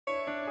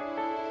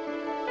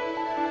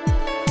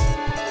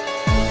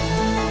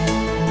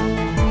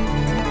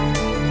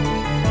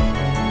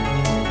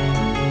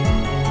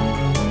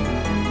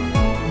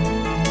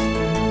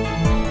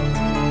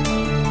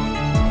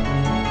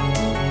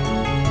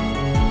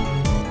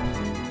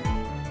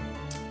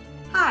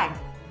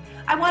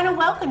I want to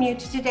welcome you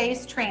to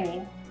today's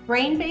training,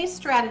 Brain-Based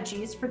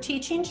Strategies for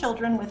Teaching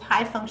Children with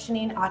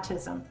High-Functioning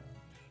Autism.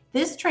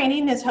 This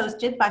training is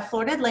hosted by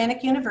Florida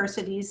Atlantic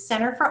University's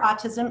Center for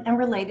Autism and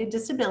Related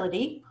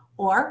Disability,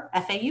 or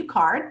FAU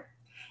CARD,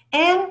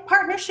 and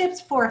Partnerships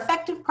for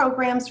Effective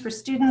Programs for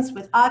Students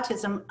with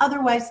Autism,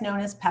 otherwise known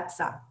as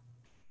PEPSA.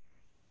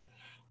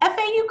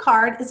 FAU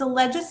CARD is a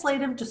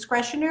legislative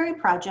discretionary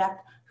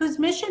project whose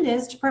mission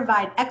is to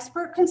provide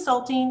expert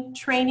consulting,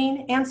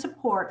 training, and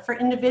support for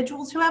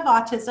individuals who have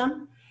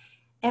autism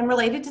and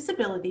related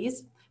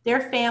disabilities,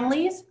 their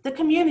families, the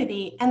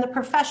community, and the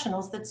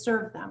professionals that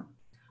serve them.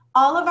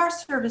 All of our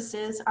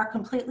services are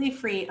completely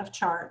free of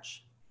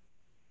charge.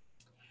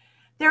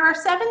 There are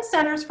 7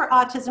 centers for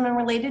autism and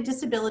related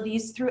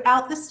disabilities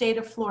throughout the state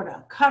of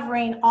Florida,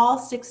 covering all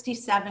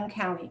 67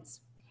 counties.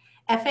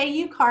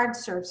 FAU CARD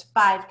serves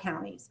 5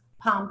 counties: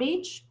 Palm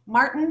Beach,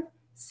 Martin,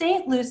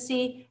 St.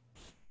 Lucie,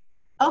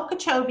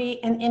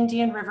 Okeechobee, and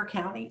Indian River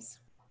counties.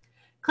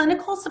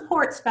 Clinical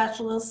support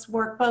specialists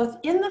work both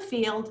in the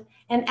field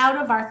and out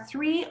of our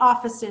 3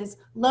 offices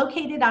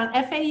located on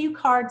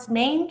FAU's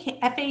main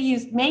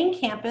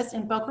campus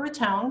in Boca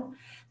Raton,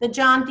 the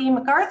John D.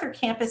 MacArthur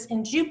campus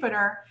in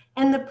Jupiter,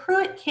 and the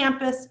Pruitt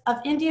campus of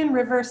Indian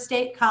River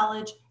State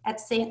College at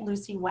St.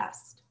 Lucie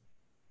West.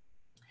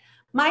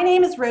 My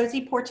name is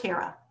Rosie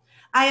Portera.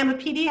 I am a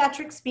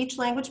pediatric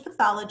speech-language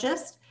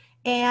pathologist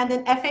and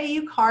an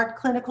FAU CARD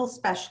clinical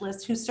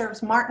specialist who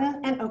serves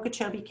Martin and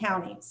Okeechobee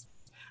counties.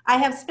 I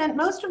have spent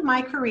most of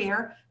my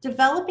career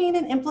developing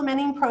and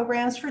implementing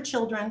programs for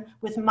children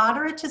with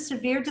moderate to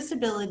severe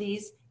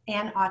disabilities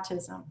and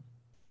autism.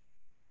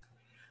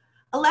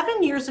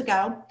 11 years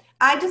ago,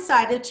 I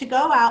decided to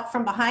get out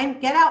from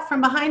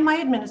behind my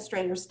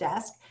administrator's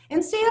desk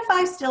and see if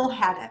I still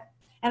had it.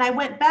 And I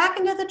went back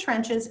into the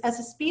trenches as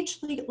a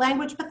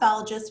speech-language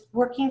pathologist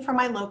working for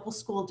my local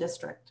school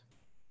district.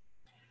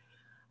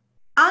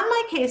 On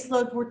my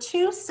caseload were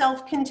 2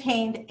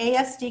 self-contained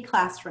ASD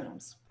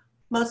classrooms.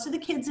 Most of the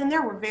kids in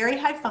there were very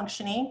high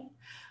functioning,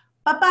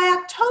 but by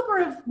October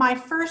of my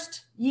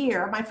first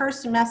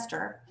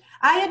semester,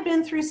 I had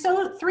been through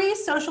 3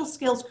 social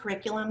skills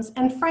curriculums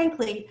and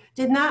frankly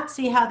did not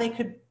see how they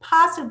could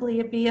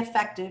possibly be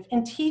effective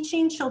in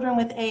teaching children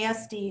with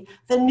ASD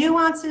the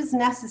nuances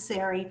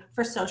necessary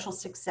for social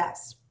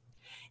success.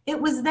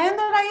 It was then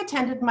that I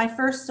attended my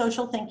first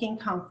social thinking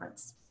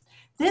conference.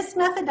 This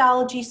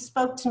methodology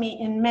spoke to me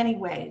in many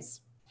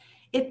ways.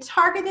 It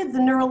targeted the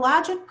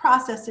neurologic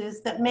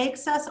processes that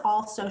makes us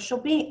all the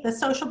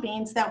social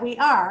beings that we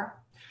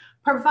are,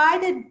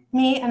 provided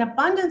me an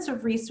abundance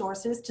of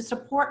resources to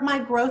support my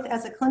growth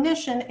as a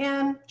clinician,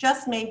 and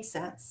just made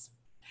sense.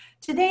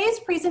 Today's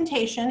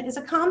presentation is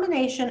a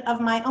combination of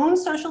my own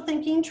social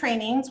thinking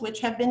trainings, which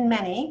have been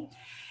many,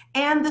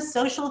 and the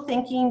Social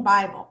Thinking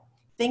Bible,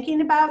 Thinking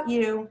About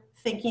You,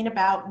 Thinking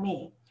About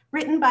Me,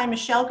 written by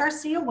Michelle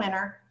Garcia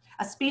Winner,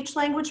 a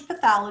speech-language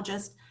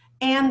pathologist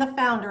and the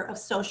founder of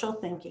Social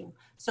Thinking.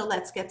 So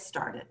let's get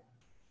started.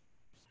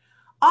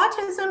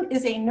 Autism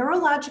is a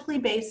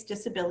neurologically based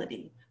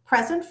disability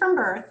present from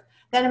birth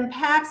that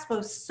impacts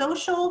both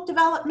social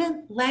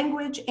development,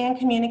 language, and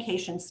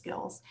communication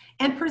skills,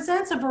 and can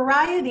present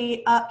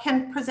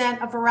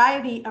a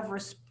variety of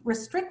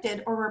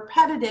restricted or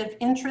repetitive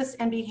interests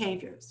and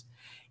behaviors.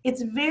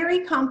 It's very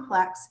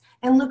complex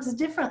and looks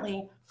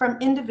differently from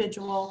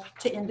individual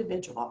to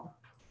individual.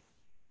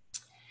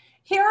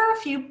 Here are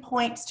a few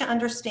points to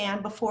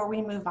understand before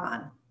we move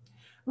on.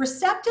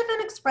 Receptive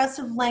and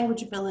expressive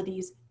language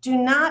abilities do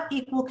not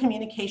equal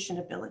communication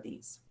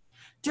abilities.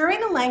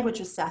 During a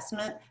language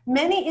assessment,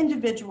 many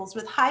individuals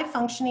with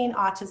high-functioning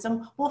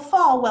autism will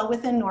fall well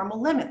within normal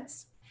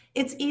limits.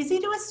 It's easy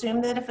to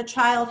assume that if a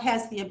child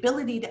has the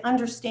ability to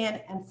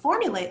understand and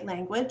formulate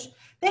language,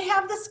 they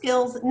have the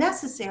skills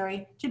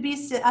necessary to be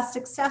a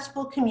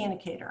successful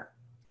communicator.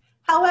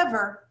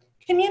 However,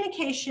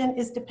 communication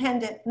is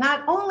dependent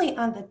not only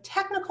on the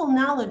technical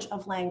knowledge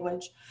of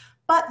language,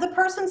 but the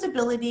person's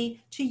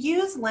ability to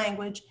use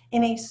language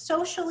in a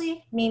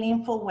socially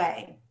meaningful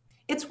way.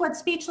 It's what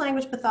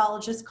speech-language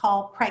pathologists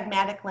call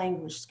pragmatic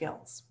language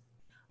skills.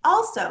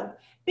 Also,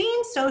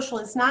 being social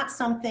is not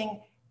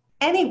something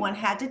anyone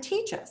had to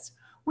teach us.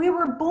 We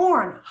were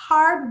born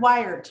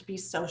hardwired to be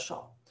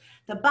social.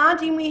 The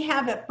bonding we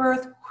have at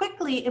birth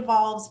quickly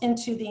evolves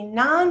into the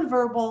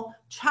nonverbal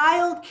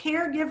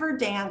child-caregiver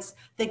dance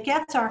that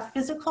gets our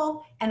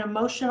physical and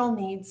emotional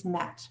needs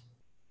met.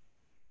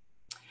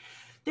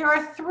 There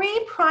are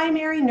 3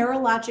 primary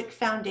neurologic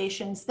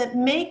foundations that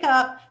make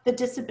up the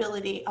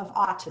disability of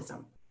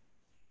autism.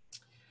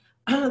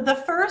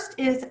 The first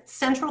is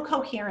central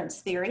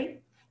coherence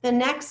theory, the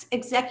next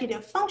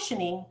executive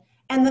functioning,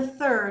 and the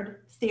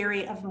third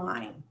theory of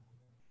mind.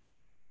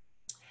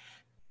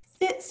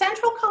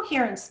 Central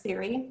coherence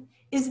theory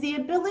is the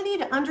ability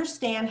to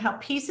understand how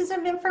pieces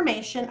of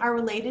information are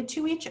related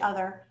to each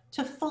other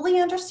to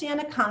fully understand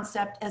a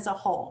concept as a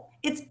whole.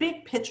 It's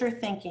big picture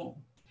thinking.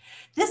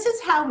 This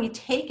is how we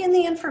take in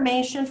the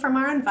information from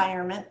our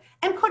environment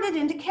and put it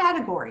into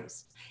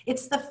categories.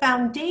 It's the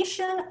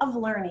foundation of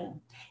learning.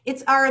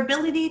 It's our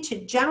ability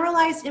to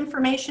generalize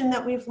information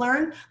that we've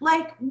learned,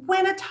 like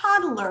when a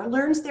toddler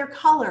learns their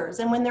colors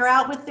and when they're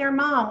out with their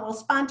mom will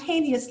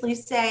spontaneously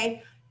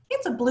say,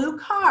 "It's a blue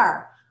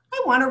car,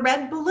 I want a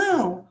red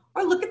balloon,"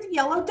 or "Look at the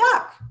yellow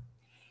duck."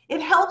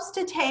 It helps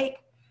to take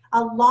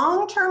a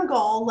long-term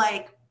goal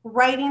like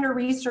writing a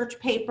research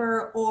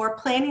paper or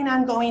planning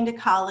on going to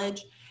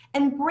college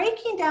and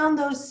breaking down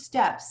those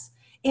steps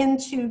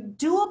into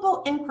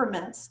doable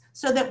increments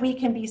so that we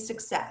can be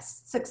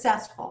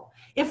successful.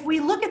 If we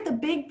look at the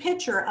big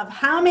picture of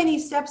how many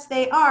steps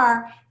they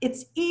are,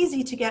 it's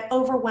easy to get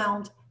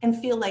overwhelmed and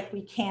feel like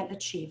we can't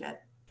achieve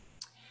it.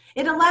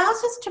 It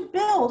allows us to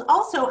build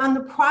also on the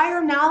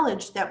prior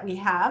knowledge that we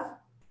have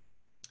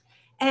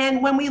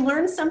and when we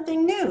learn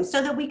something new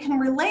so that we can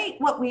relate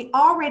what we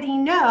already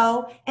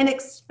know and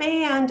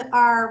expand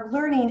our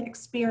learning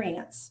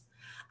experience.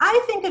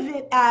 I think of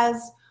it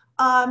as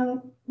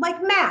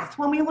like math,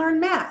 when we learn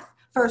math.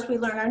 First we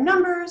learn our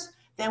numbers,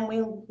 then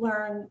we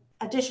learn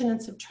addition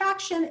and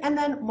subtraction, and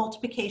then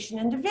multiplication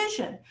and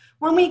division.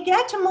 When we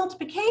get to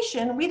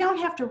multiplication, we don't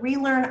have to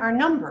relearn our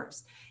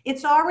numbers.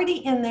 It's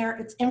already in there,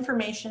 it's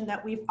information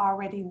that we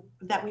already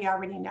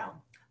know.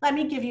 Let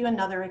me give you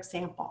another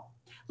example.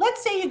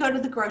 Let's say you go to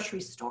the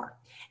grocery store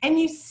and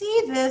you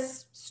see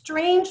this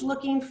strange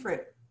looking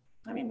fruit.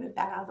 Let me move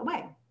that out of the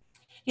way.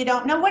 You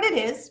don't know what it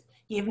is,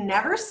 you've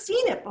never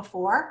seen it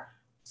before,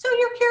 so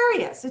you're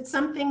curious, it's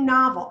something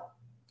novel.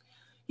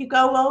 You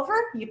go over,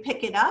 you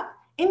pick it up,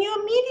 and you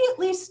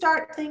immediately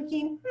start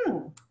thinking,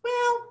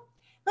 well,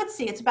 let's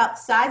see, it's about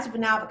the size of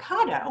an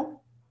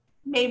avocado,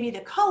 maybe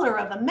the color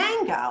of a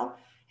mango,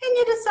 and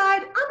you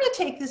decide, I'm gonna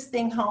take this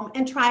thing home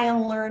and try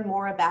and learn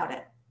more about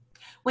it.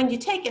 When you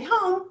take it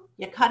home,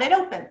 you cut it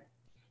open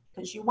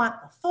because you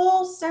want the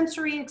full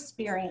sensory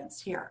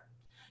experience here.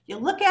 You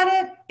look at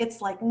it,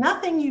 it's like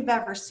nothing you've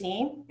ever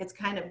seen. It's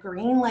kind of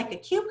green like a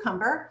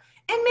cucumber,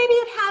 and maybe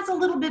it has a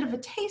little bit of a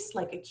taste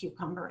like a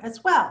cucumber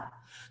as well.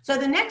 So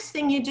the next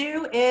thing you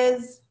do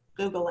is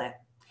Google it.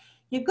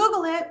 You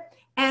Google it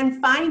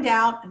and find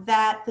out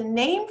that the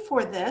name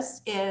for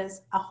this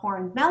is a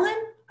horned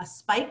melon, a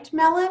spiked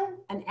melon,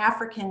 an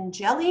African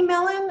jelly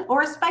melon,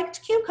 or a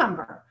spiked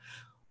cucumber.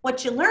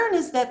 What you learn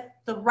is that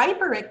the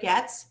riper it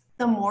gets,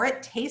 the more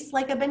it tastes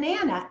like a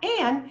banana,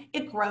 and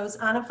it grows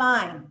on a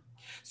vine.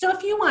 So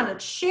if you want to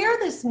share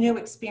this new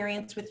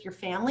experience with your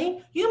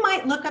family, you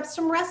might look up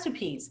some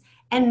recipes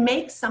and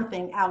make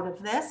something out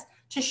of this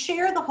to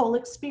share the whole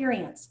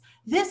experience.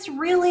 This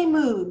really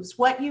moves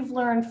what you've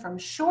learned from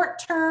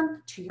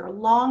short-term to your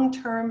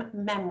long-term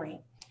memory.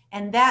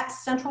 And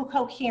that's central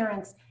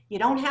coherence. You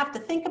don't have to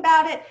think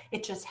about it,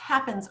 it just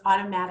happens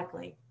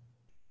automatically.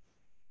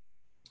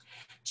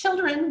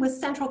 Children with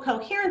central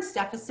coherence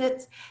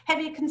deficits have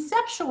a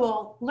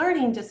conceptual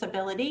learning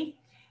disability.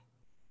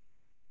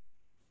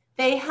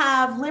 They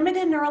have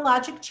limited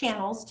neurologic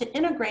channels to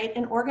integrate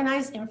and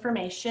organize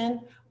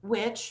information,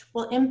 which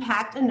will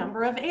impact a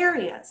number of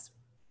areas.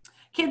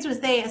 Kids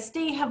with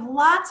ASD have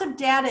lots of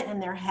data in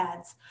their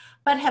heads,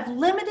 but have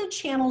limited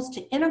channels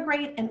to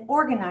integrate and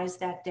organize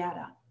that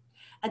data.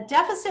 A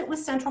deficit with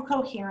central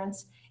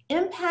coherence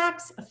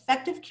impacts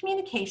effective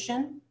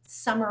communication,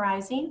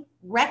 summarizing,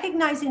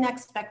 recognizing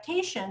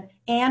expectation,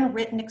 and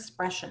written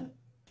expression.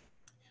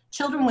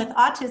 Children with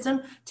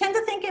autism tend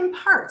to think in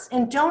parts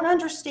and don't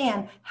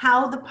understand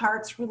how the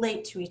parts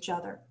relate to each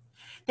other.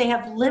 They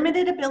have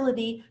limited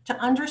ability to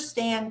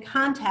understand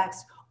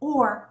context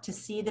or to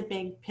see the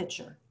big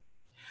picture.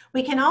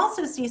 We can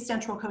also see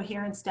central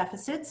coherence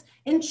deficits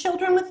in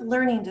children with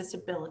learning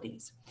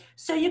disabilities.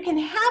 So you can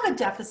have a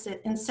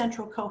deficit in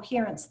central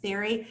coherence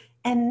theory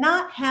and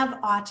not have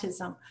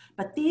autism,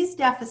 but these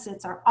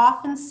deficits are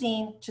often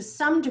seen to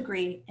some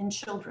degree in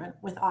children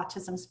with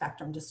autism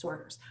spectrum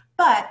disorders.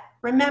 But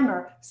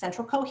remember,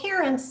 central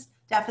coherence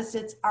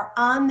deficits are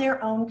on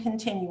their own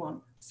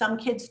continuum. Some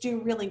kids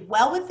do really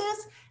well with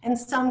this, and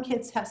some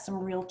kids have some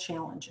real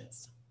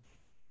challenges.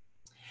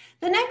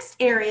 The next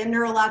area in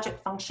neurologic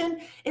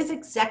function is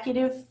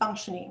executive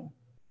functioning.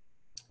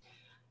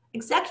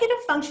 Executive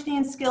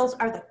functioning skills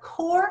are the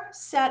core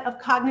set of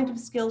cognitive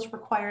skills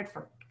required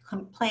for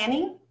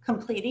planning,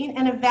 completing,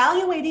 and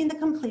evaluating the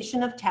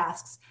completion of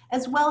tasks,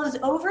 as well as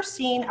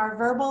overseeing our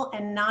verbal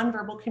and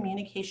nonverbal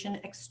communication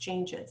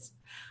exchanges.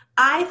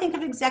 I think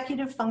of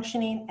executive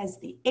functioning as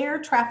the air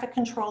traffic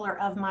controller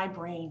of my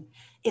brain.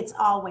 It's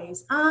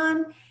always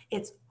on,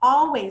 it's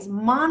always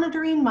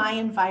monitoring my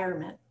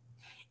environment.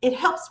 It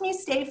helps me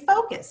stay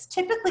focused.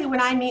 Typically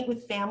when I meet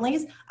with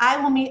families, I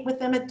will meet with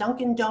them at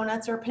Dunkin'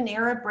 Donuts or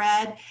Panera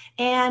Bread,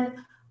 and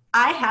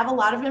I have a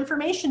lot of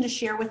information to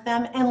share with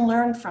them and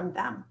learn from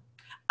them.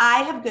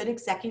 I have good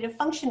executive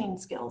functioning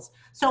skills.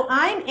 So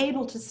I'm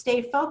able to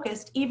stay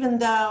focused even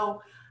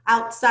though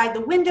outside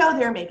the window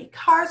there may be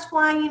cars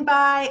flying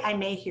by, I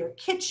may hear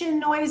kitchen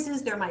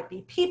noises, there might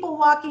be people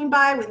walking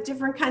by with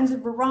different kinds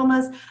of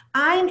aromas.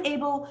 I'm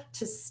able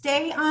to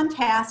stay on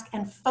task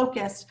and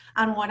focused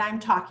on what I'm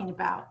talking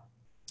about.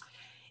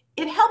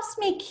 It helps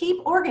me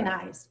keep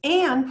organized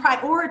and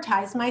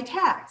prioritize my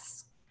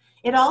tasks.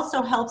 It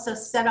also helps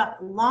us set up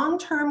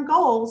long-term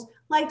goals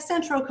like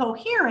central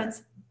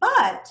coherence,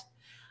 but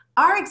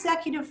our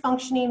executive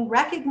functioning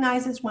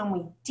recognizes when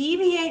we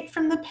deviate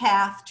from the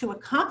path to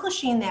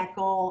accomplishing that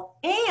goal,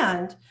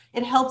 and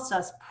it helps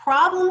us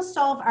problem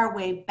solve our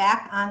way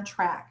back on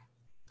track.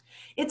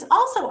 It's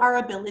also our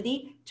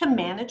ability to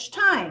manage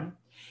time.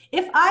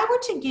 If I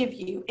were to give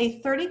you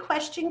a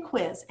 30-question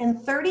quiz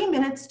and 30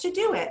 minutes to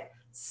do it,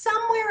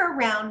 somewhere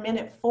around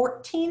minute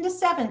 14 to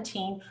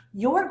 17,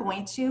 you're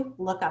going to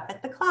look up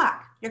at the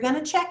clock. You're going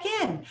to check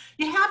in.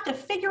 You have to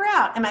figure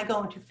out, am I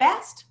going too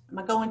fast? Am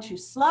I going too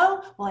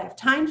slow? Will I have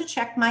time to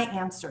check my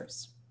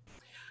answers?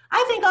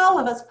 I think all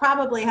of us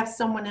probably have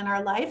someone in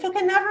our life who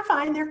can never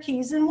find their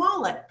keys and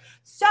wallet.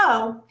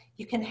 So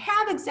you can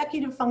have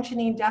executive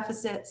functioning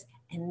deficits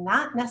and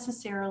not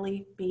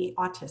necessarily be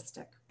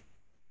autistic.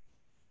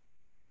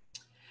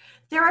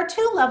 There are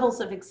two levels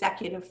of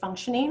executive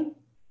functioning.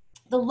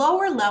 The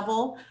lower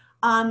level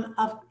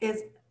of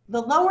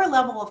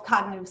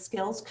cognitive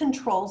skills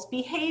controls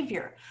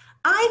behavior.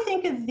 I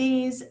think of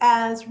these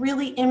as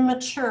really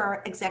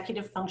immature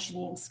executive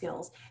functioning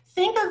skills.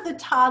 Think of the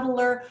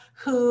toddler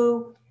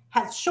who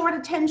has short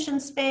attention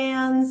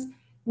spans,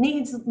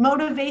 needs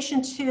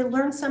motivation to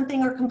learn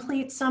something or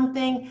complete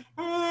something,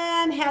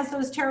 and has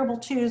those terrible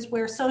twos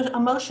where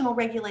emotional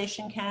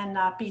regulation can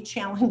be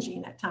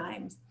challenging at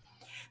times.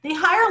 The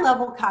higher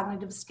level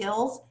cognitive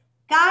skills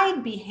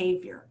guide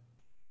behavior.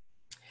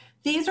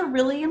 These are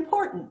really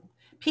important.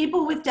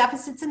 People with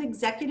deficits in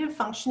executive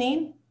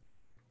functioning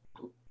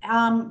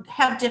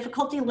have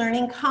difficulty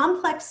learning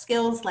complex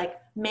skills like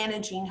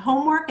managing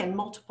homework and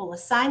multiple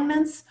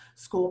assignments,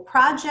 school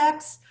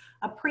projects,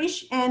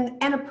 and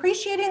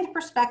appreciating the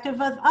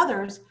perspective of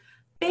others,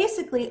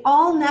 basically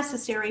all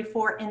necessary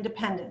for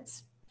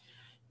independence.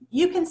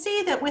 You can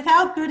see that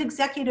without good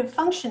executive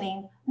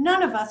functioning,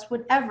 none of us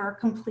would ever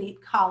complete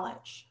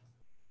college.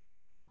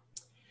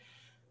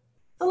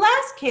 The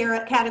last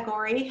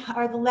category,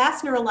 or the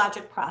last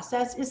neurologic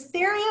process, is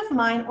theory of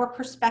mind or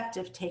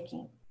perspective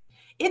taking.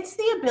 It's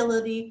the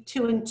ability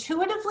to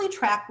intuitively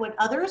track what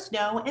others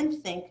know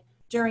and think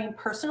during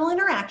personal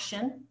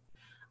interaction,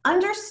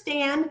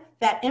 understand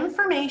that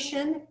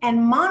information,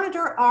 and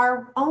monitor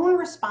our own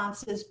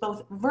responses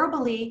both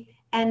verbally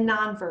and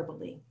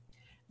non-verbally.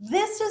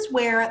 This is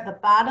where the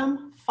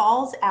bottom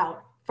falls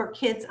out for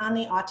kids on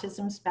the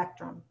autism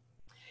spectrum.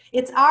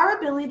 It's our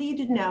ability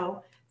to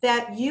know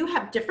that you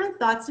have different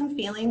thoughts and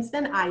feelings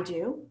than I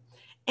do,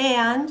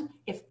 and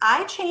if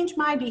I change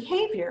my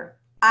behavior,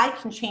 I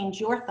can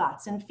change your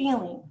thoughts and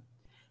feeling.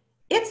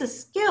 It's a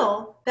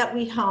skill that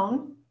we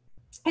hone.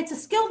 It's a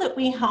skill that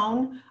we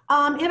hone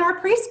in our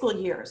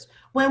preschool years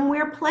when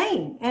we're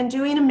playing and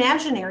doing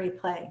imaginary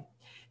play.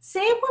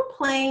 Say we're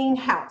playing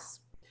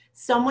house.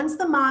 Someone's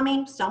the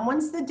mommy,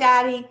 someone's the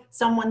daddy,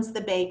 someone's the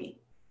baby.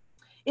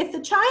 If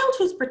the child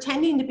who's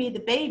pretending to be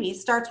the baby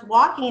starts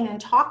walking and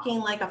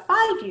talking like a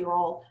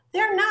 5-year-old,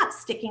 they're not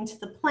sticking to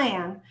the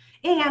plan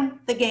and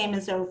the game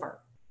is over.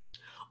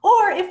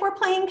 Or if we're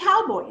playing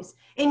cowboys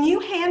and you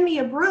hand me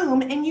a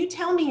broom and you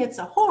tell me it's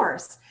a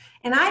horse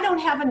and I don't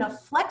have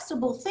enough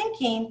flexible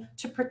thinking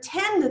to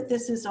pretend that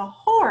this is a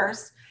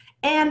horse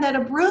and that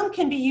a broom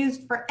can be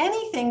used for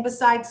anything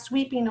besides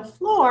sweeping the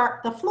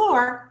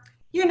floor,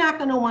 you're not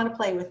going to want to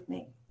play with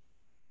me.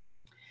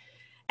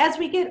 As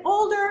we get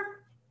older,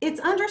 it's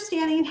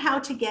understanding how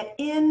to get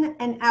in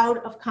and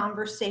out of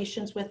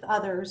conversations with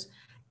others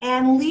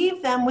and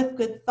leave them with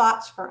good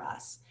thoughts for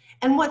us.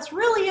 And what's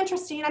really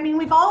interesting, I mean,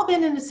 we've all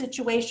been in a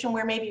situation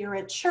where maybe you're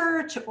at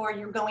church or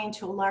you're going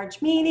to a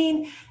large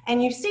meeting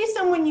and you see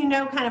someone you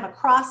know kind of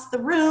across the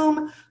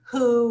room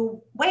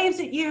who waves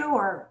at you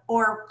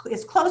or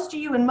is close to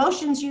you and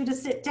motions you to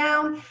sit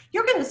down.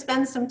 You're going to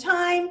spend some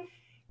time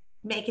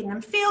making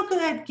them feel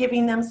good,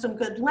 giving them some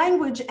good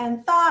language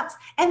and thoughts,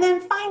 and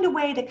then find a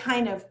way to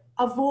kind of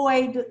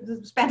avoid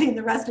spending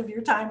the rest of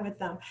your time with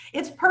them.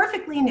 It's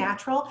perfectly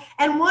natural.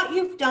 And what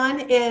you've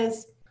done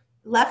is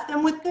left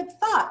them with good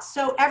thoughts.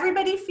 So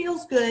everybody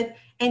feels good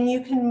and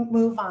you can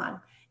move on.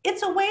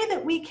 It's a way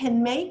that we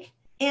can make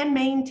and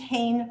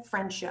maintain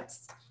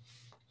friendships.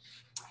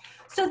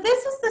 So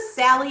this is the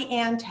Sally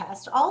Ann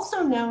test,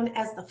 also known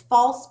as the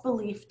false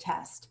belief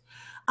test.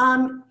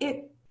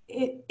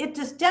 It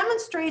just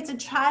demonstrates a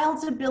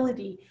child's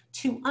ability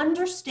to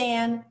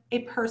understand a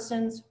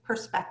person's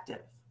perspective.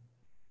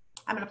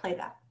 I'm going to play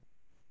that.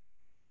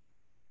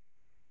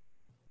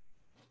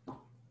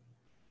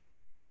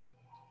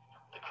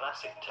 The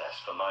classic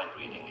test for mind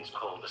reading is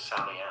called the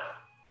Sally Ann.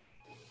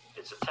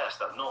 It's a test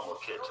that normal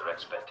kids are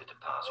expected to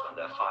pass when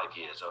they're 5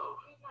 years old.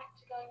 We'd like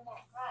to go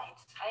next. Right.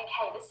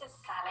 Okay, this is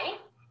Sally,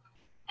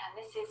 and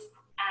this is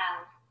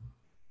Anne.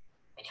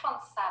 Which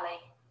one's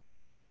Sally?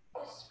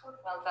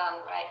 Well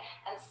done, right.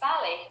 And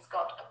Sally has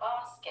got a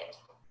basket.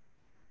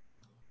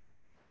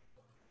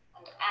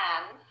 And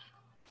Anne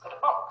has got a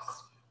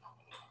box.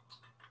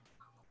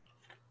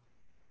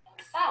 And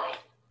Sally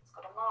has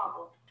got a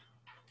marble.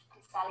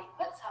 And Sally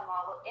puts her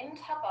marble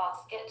into her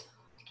basket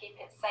to keep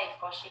it safe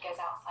when while she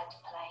goes outside to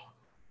play.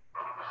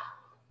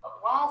 But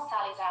while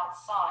Sally's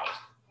outside,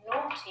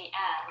 naughty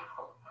Anne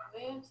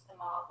moves the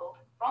marble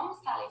from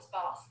Sally's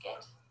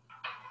basket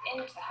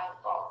into her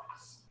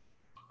box.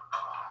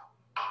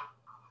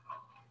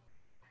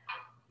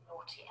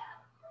 Naughty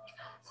Anne.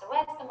 So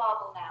where's the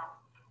marble now?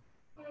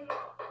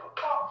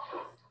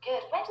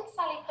 Good. Where did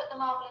Sally put the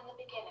marble in the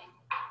beginning?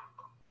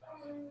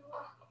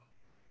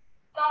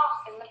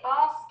 In the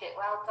basket.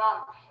 Well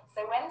done.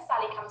 So when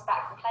Sally comes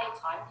back from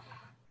playtime,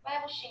 where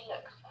will she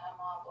look for her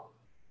marble?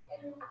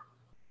 In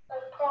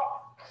the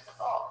box. The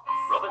box.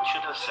 Robert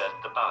should have said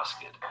the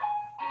basket,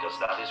 because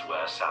that is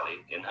where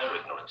Sally, in her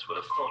ignorance,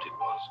 would have thought it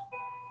was.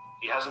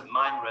 He hasn't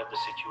mind-read the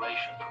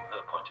situation from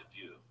her point of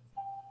view.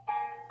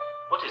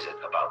 What is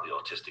it about the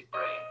autistic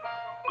brain,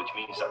 which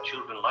means that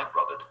children like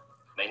Robert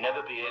may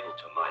never be able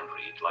to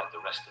mind-read like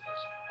the rest of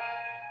us?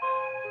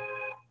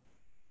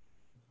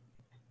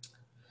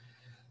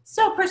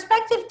 So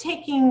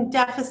perspective-taking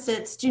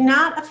deficits do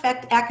not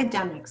affect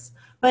academics,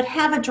 but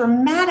have a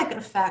dramatic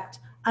effect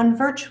on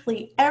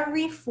virtually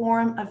every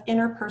form of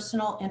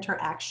interpersonal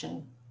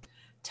interaction.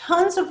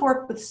 Tons of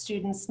work with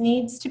students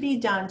needs to be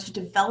done to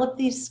develop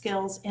these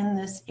skills in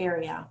this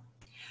area.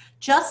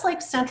 Just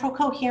like central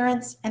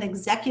coherence and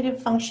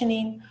executive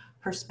functioning,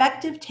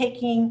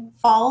 perspective-taking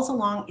falls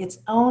along its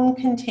own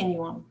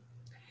continuum.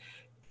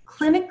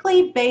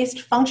 Clinically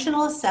based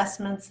functional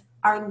assessments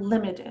are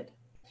limited.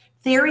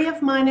 Theory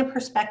of mind and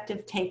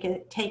perspective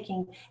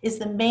taking is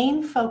the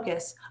main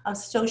focus of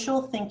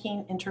social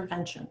thinking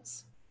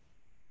interventions.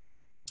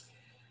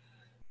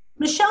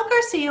 Michelle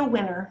Garcia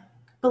Winner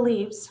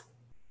believes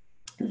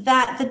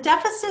that the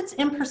deficits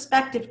in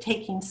perspective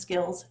taking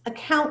skills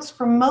accounts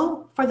for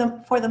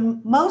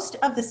the most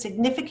of the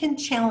significant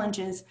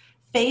challenges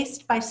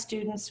faced by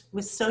students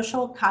with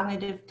social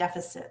cognitive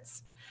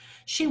deficits.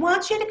 She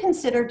wants you to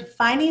consider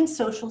defining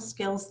social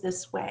skills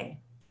this way: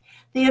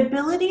 the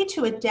ability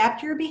to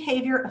adapt your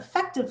behavior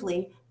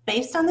effectively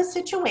based on the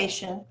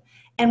situation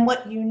and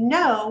what you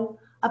know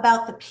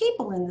about the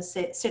people in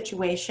the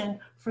situation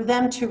for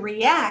them to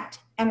react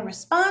and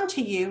respond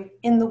to you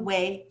in the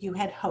way you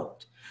had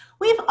hoped.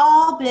 We've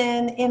all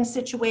been in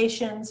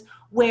situations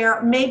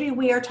where maybe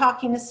we are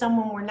talking to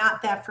someone we're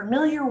not that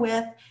familiar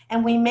with,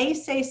 and we may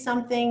say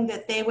something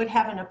that they would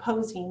have an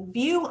opposing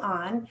view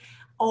on,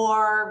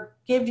 or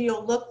give you a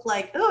look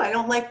like, oh, I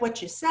don't like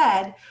what you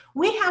said.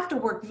 We have to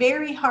work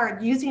very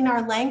hard using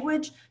our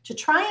language to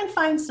try and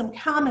find some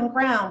common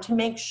ground to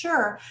make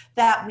sure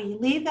that we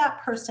leave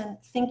that person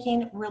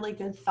thinking really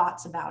good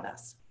thoughts about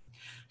us.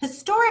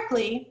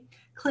 Historically,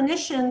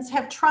 clinicians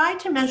have tried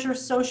to measure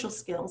social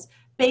skills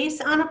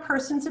based on a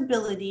person's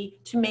ability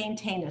to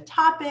maintain a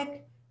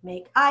topic,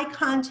 make eye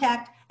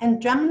contact,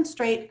 and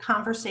demonstrate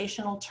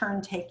conversational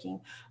turn-taking.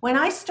 When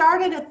I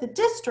started at the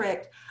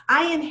district,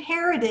 I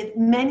inherited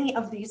many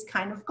of these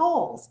kind of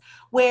goals,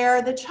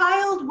 where the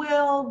child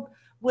will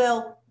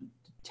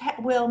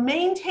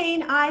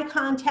maintain eye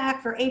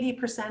contact for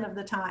 80% of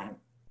the time.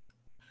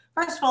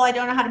 First of all, I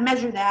don't know how to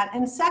measure that,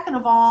 and second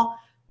of all,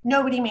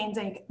 nobody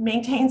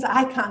maintains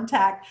eye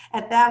contact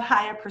at that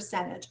high a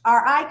percentage.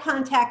 Our eye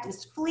contact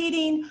is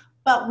fleeting,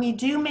 but we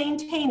do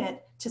maintain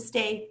it to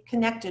stay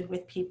connected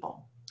with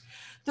people.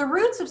 The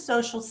roots of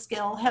social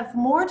skill have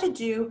more to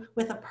do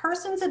with a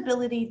person's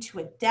ability to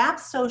adapt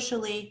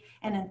socially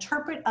and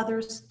interpret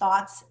others'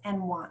 thoughts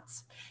and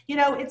wants. You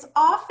know, it's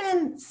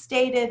often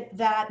stated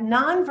that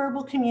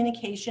nonverbal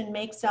communication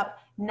makes up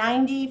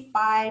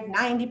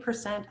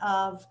 90%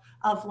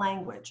 of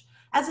language.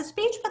 As a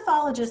speech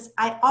pathologist,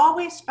 I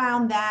always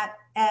found that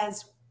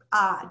as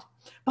odd.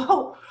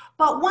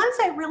 But once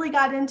I really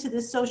got into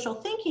this social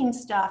thinking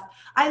stuff,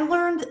 I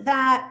learned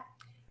that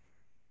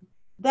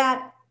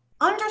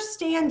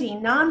understanding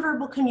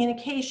nonverbal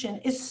communication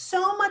is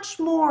so much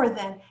more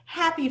than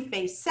happy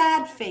face,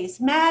 sad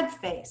face, mad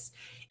face.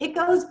 It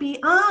goes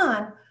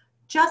beyond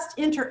just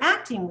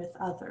interacting with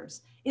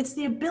others. It's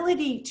the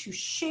ability to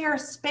share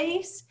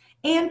space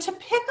and to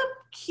pick up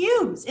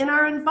cues in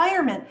our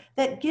environment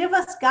that give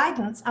us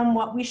guidance on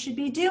what we should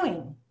be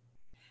doing.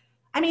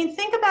 I mean,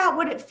 think about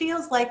what it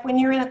feels like when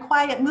you're in a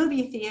quiet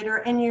movie theater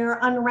and you're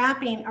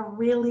unwrapping a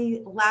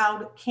really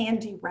loud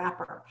candy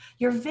wrapper.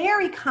 You're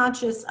very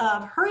conscious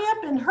of hurry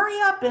up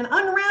and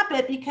unwrap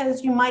it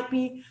because you might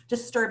be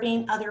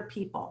disturbing other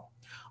people.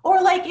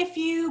 Or like if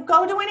you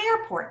go to an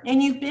airport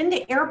and you've been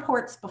to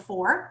airports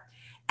before,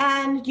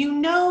 and you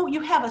know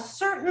you have a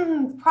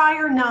certain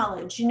prior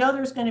knowledge. You know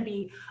there's going to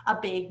be a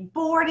big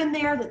board in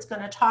there that's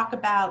going to talk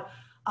about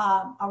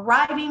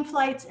arriving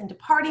flights and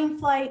departing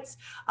flights.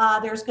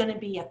 There's going to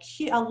be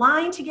a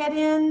line to get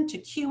in, to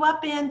queue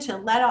up in, to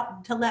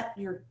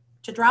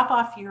drop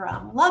off your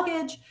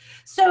luggage.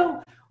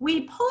 So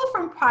we pull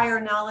from prior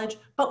knowledge,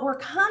 but we're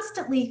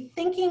constantly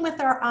thinking with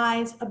our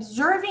eyes,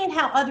 observing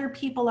how other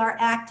people are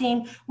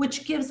acting,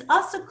 which gives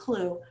us a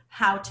clue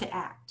how to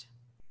act.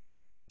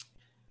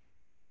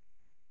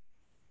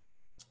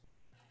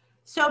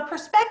 So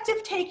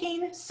perspective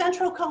taking,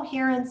 central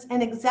coherence,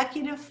 and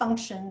executive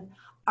function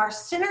are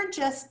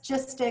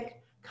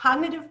synergistic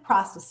cognitive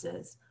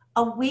processes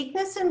A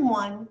weakness in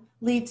one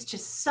leads to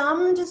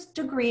some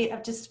degree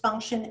of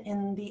dysfunction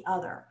in the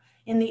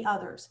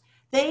others.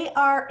 They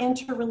are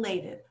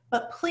interrelated,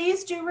 but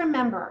please do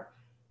remember,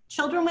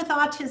 children with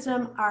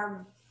autism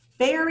are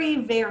very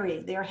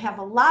varied. They have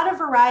a lot of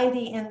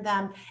variety in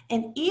them,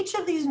 and each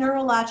of these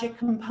neurologic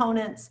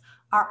components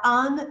are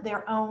on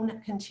their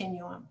own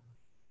continuum.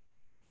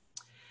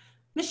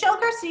 Michelle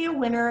Garcia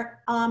Winter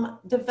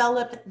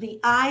developed the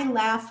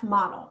I-LAF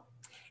model,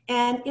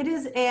 and it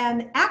is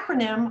an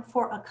acronym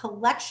for a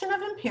collection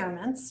of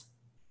impairments.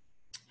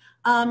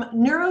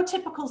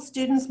 Neurotypical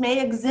students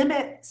may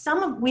exhibit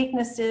some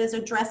weaknesses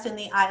addressed in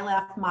the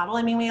I-LAF model.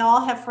 I mean, we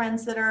all have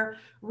friends that are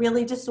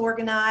really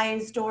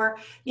disorganized or,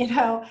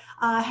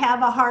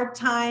 have a hard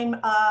time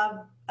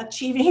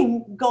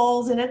achieving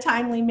goals in a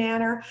timely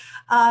manner,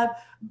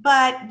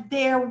 but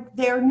they're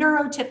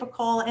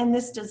neurotypical, and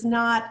this does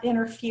not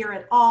interfere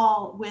at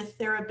all with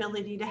their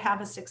ability to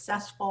have a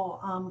successful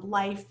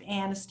life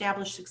and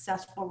establish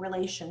successful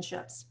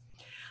relationships.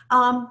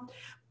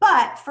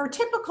 But for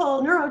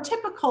typical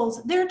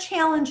neurotypicals, their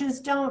challenges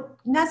don't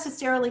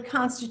necessarily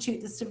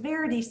constitute the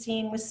severity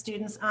seen with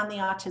students on the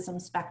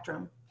autism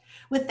spectrum.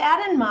 With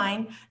that in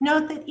mind,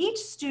 note that each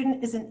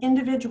student is an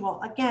individual,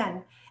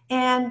 again,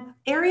 and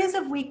areas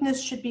of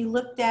weakness should be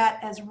looked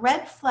at as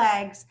red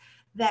flags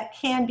that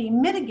can be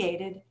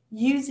mitigated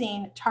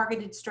using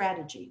targeted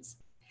strategies.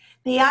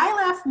 The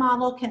I-LAF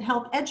model can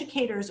help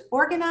educators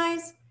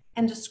organize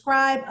and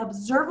describe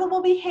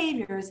observable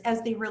behaviors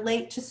as they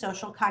relate to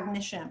social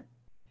cognition.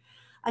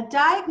 A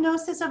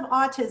diagnosis of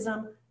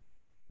autism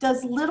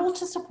does little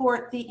to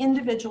support the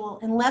individual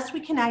unless we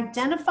can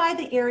identify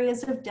the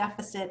areas of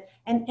deficit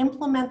and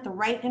implement the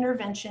right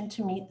intervention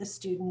to meet the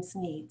student's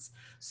needs.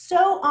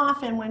 So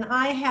often when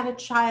I had a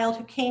child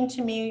who came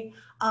to me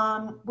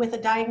with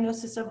a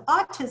diagnosis of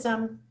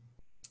autism,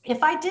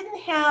 if I didn't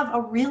have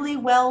a really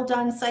well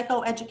done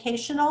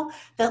psychoeducational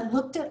that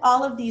looked at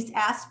all of these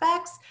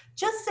aspects,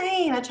 just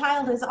saying a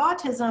child has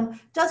autism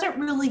doesn't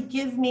really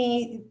give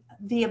me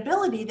the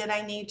ability that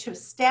I need to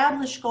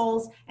establish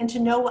goals and to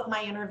know what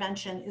my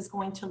intervention is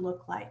going to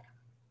look like.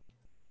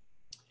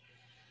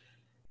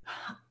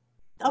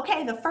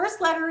 Okay, the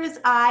first letter is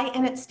I,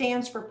 and it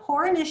stands for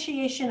poor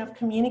initiation of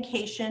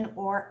communication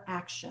or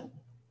action.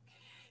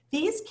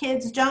 These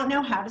kids don't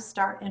know how to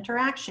start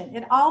interaction.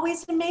 It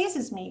always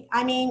amazes me.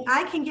 I mean,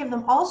 I can give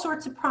them all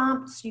sorts of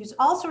prompts, use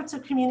all sorts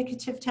of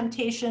communicative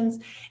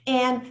temptations,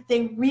 and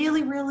they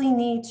really, really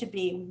need to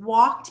be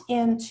walked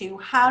into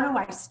how do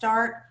I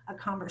start a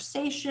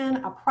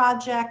conversation, a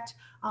project,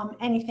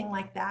 anything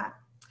like that.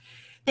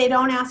 They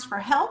don't ask for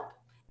help,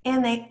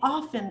 and they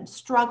often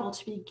struggle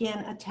to begin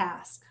a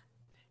task.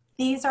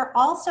 These are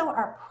also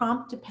our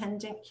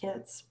prompt-dependent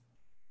kids.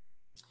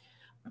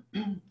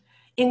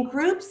 In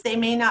groups, they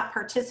may not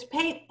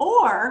participate,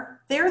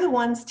 or they're the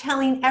ones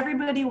telling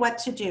everybody what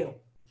to do.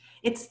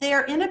 It's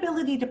their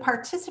inability to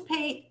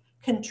participate,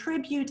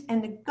 contribute,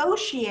 and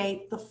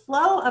negotiate the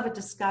flow of a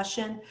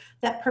discussion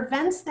that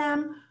prevents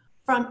them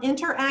from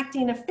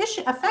interacting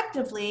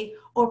effectively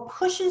or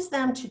pushes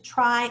them to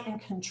try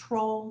and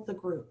control the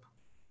group.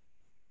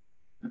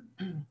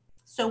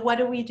 So what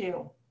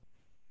do?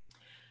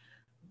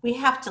 We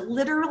have to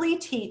literally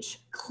teach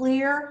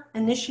clear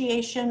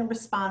initiation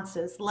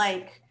responses,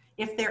 like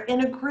if they're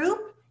in a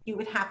group, you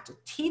would have to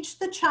teach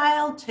the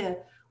child to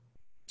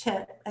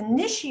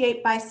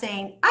initiate by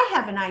saying, I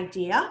have an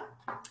idea,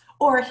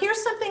 or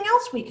here's something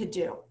else we could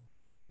do.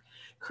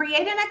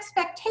 Create an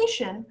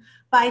expectation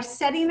by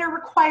setting a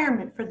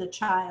requirement for the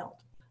child.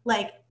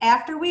 Like,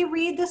 after we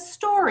read the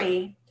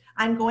story,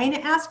 I'm going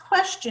to ask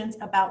questions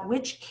about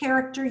which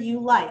character you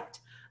liked.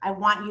 I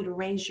want you to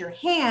raise your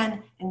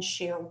hand and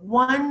share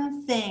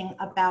one thing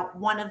about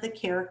one of the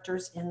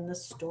characters in the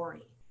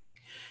story.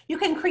 You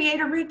can create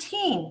a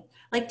routine,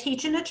 like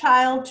teaching a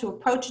child to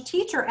approach a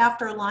teacher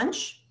after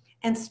lunch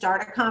and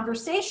start a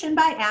conversation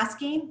by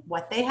asking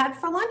what they had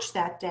for lunch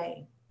that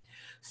day.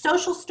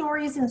 Social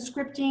stories and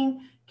scripting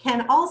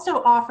can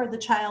also offer the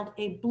child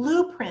a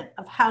blueprint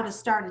of how to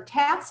start a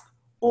task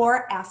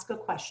or ask a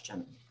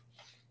question.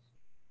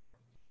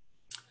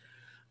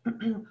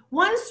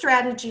 One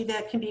strategy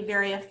that can be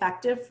very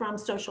effective from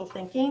social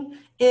thinking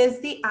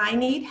is the I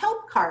need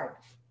help card.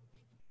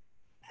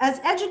 As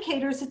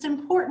educators, it's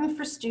important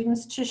for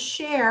students to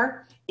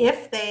share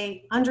if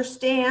they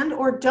understand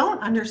or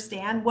don't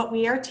understand what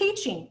we are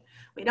teaching.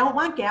 We don't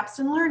want gaps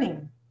in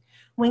learning.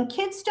 When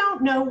kids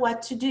don't know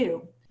what to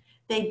do,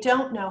 they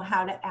don't know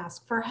how to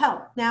ask for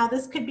help. Now,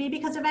 this could be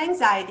because of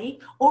anxiety,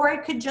 or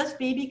it could just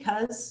be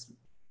because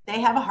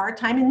they have a hard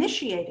time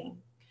initiating.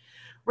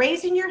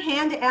 Raising your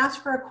hand to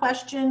ask for a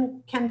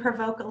question can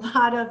provoke a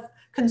lot of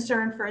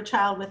concern for a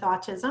child with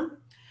autism.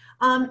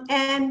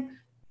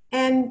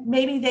 And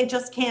maybe they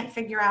just can't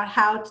figure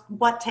out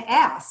what to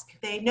ask.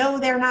 They know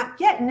they're not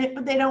getting it,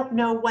 but they don't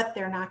know what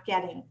they're not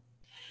getting.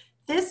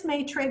 This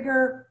may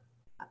trigger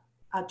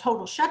a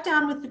total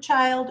shutdown with the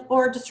child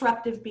or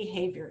disruptive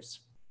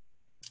behaviors.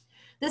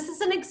 This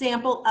is an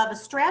example of a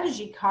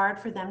strategy card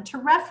for them to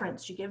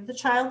reference. You give the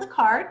child the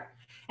card,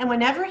 And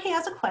whenever he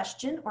has a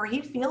question or he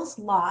feels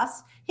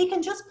lost, he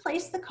can just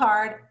place the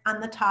card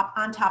on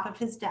top of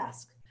his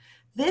desk.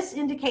 This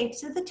indicates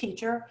to the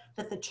teacher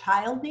that the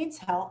child needs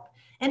help,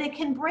 and it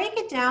can break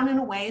it down in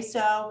a way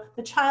so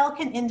the child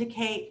can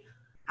indicate,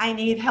 I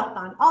need help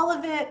on all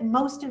of it,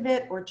 most of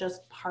it, or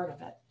just part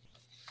of it.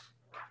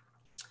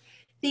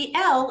 The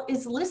L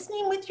is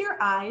listening with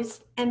your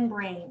eyes and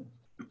brain.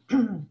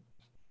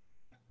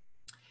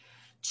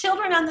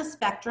 Children on the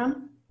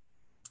spectrum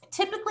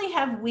typically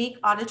have weak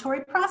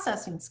auditory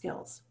processing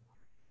skills.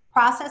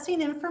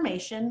 Processing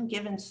information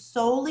given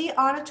solely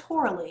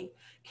auditorily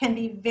can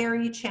be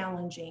very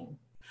challenging.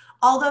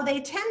 Although they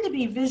tend to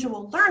be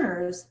visual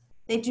learners,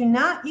 they do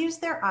not use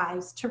their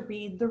eyes to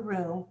read the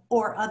room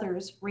or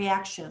others'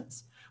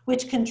 reactions,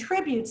 which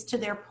contributes to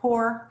their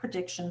poor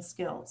prediction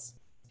skills.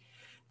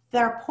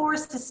 Their poor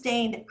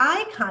sustained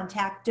eye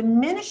contact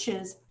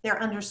diminishes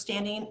their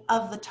understanding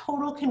of the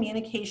total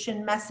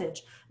communication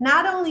message,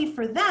 not only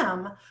for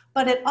them,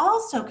 but it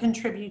also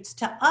contributes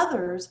to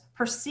others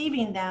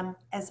perceiving them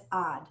as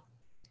odd.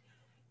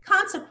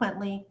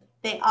 Consequently,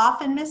 they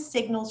often miss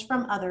signals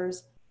from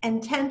others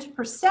and tend to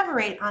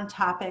perseverate on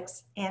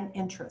topics and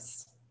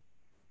interests.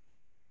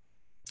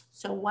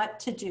 So what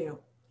to do?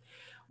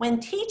 When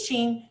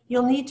teaching,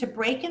 you'll need to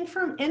break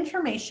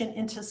information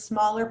into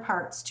smaller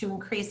parts to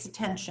increase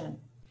attention.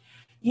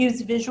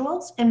 Use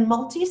visuals and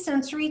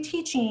multisensory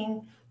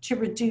teaching to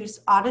reduce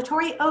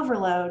auditory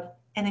overload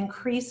and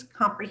increase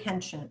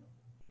comprehension.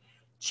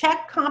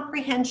 Check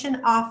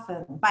comprehension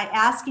often by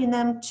asking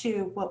them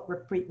to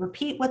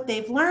repeat what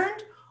they've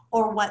learned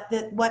or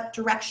what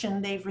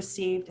direction they've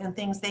received and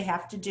things they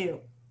have to do.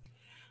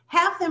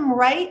 Have them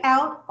write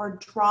out or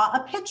draw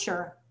a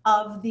picture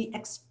of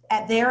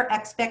their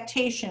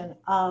expectation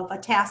of a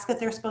task that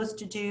they're supposed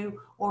to do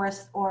or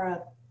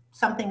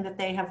something that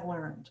they have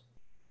learned.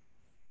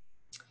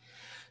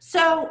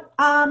 So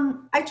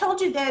I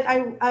told you that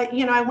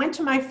I went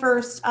to my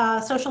first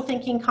social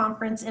thinking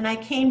conference and I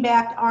came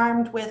back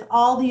armed with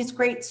all these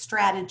great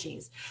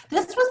strategies.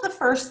 This was the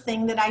first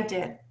thing that I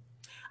did.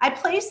 I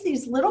placed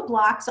these little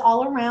blocks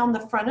all around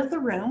the front of the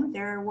room.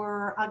 There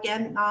were,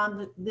 again,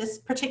 this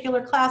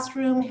particular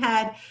classroom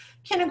had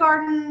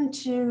kindergarten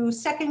to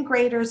second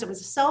graders. It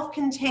was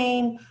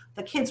self-contained.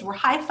 The kids were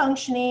high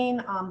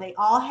functioning. They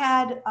all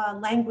had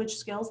language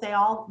skills. They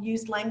all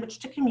used language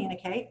to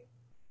communicate.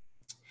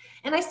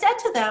 And I said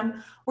to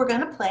them, we're going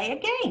to play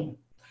a game.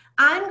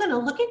 I'm going to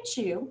look at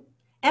you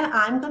and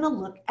I'm going to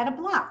look at a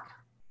block.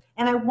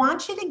 And I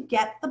want you to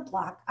get the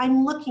block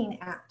I'm looking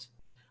at.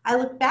 I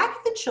looked back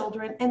at the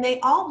children and they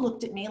all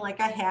looked at me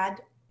like I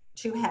had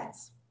two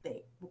heads.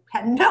 They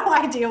had no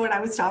idea what I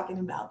was talking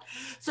about.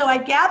 So I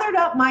gathered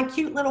up my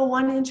cute little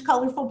 1-inch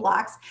colorful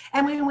blocks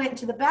and we went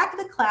to the back of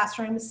the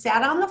classroom,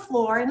 sat on the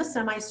floor in a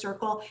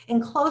semicircle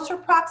in closer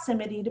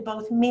proximity to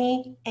both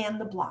me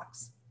and the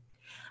blocks.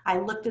 I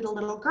looked at a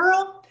little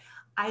girl,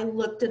 I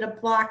looked at a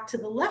block to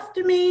the left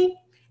of me,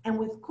 and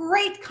with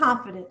great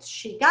confidence,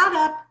 she got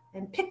up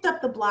and picked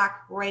up the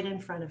block right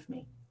in front of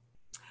me.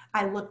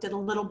 I looked at a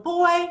little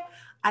boy,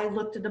 I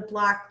looked at a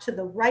block to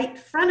the right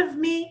front of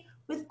me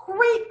with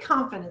great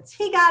confidence.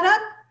 He got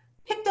up,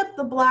 picked up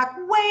the block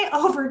way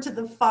over to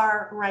the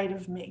far right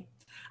of me.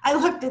 I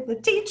looked at the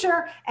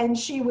teacher and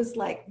she was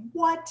like,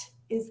 what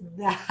is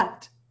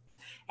that?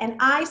 And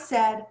I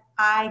said,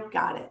 I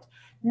got it.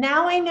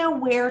 Now I know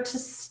where to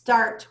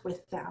start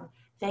with them.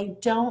 They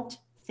don't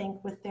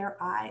think with their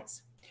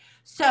eyes.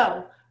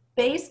 So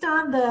based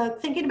on the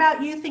Thinking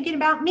About You, Thinking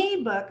About Me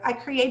book, I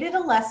created a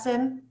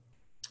lesson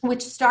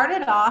which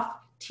started off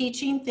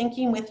teaching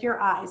thinking with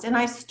your eyes. And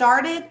I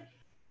started,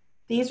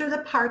 these are the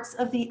parts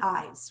of the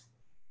eyes.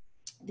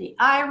 The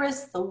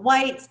iris, the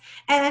whites,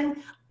 and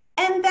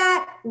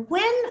that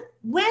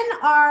when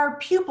our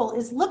pupil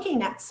is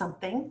looking at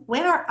something,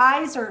 when our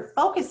eyes are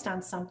focused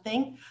on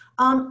something,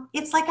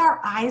 it's like our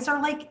eyes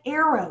are like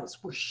arrows.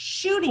 We're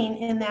shooting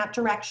in that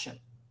direction.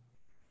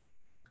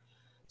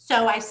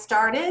 So I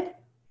started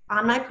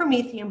on my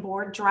Promethean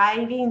board,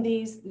 drawing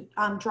these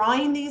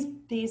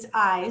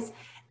eyes,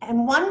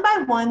 and one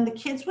by one, the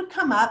kids would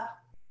come up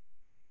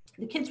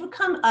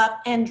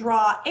and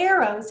draw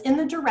arrows in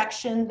the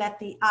direction that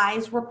the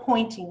eyes were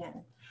pointing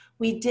in.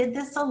 We did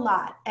this a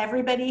lot.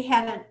 Everybody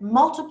had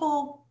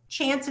multiple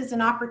chances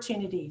and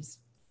opportunities.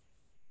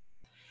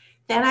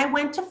 Then I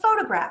went to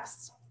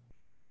photographs.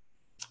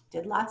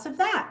 Did lots of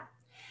that.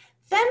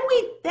 Then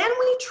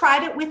we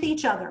tried it with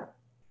each other.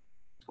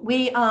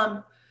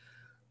 I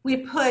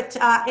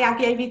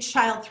gave each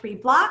child 3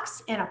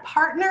 blocks and a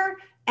partner,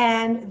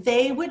 and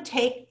they would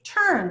take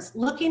turns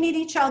looking at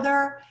each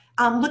other,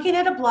 looking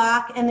at a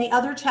block, and the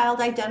other child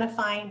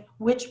identifying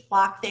which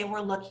block they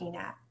were looking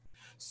at.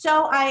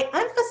 So I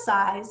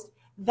emphasized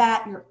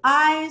that your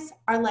eyes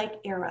are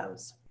like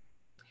arrows.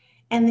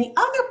 And the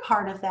other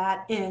part of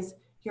that is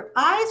your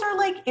eyes are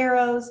like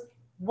arrows.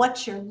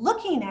 What you're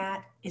looking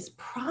at is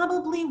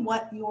probably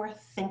what you're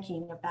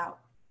thinking about.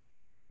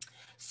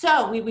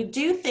 So we would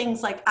do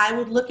things like I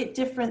would look at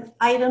different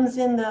items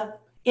in the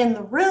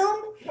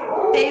room.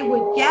 They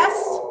would guess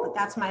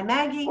That's my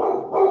Maggie.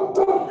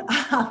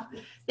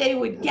 They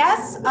would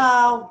guess,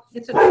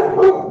 it's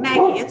okay.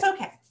 Maggie, it's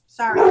okay.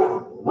 Sorry.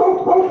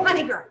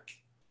 Honey girl.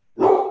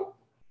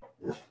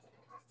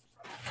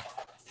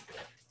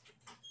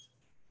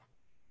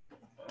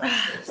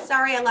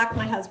 Sorry, I locked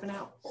my husband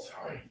out.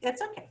 Sorry.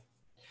 It's okay.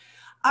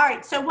 All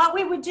right, so what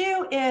we would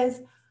do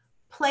is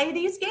play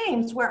these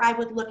games where I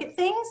would look at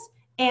things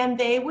and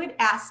they would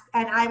ask,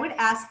 and I would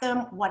ask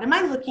them, what am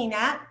I looking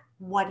at?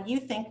 What do you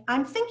think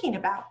I'm thinking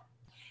about?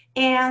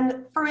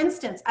 And for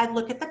instance, I'd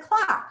look at the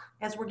clock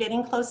as we're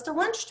getting close to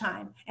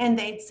lunchtime, and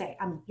they'd say,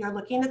 you're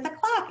looking at the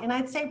clock. And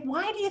I'd say,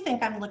 why do you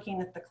think I'm looking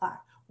at the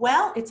clock?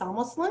 Well, it's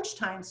almost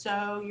lunchtime,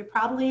 so you're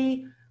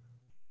probably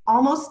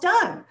almost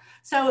done.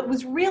 So it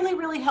was really,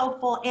 really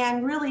helpful,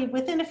 and really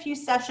within a few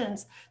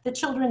sessions, the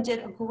children did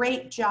a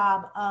great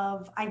job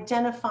of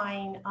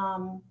identifying,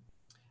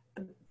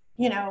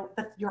 you know,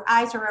 that your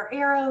eyes are our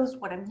arrows,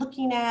 what I'm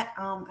looking at,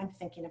 I'm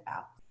thinking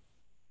about.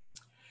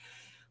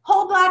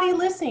 Whole body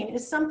listening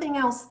is something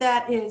else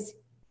that is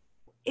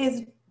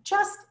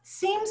just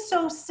seems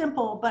so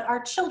simple, but our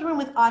children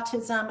with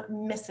autism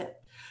miss it.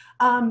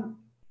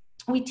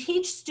 We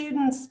teach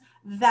students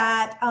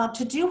that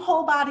to do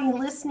whole body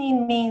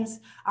listening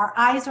means our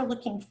eyes are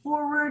looking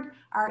forward,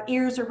 our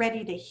ears are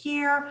ready to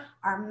hear,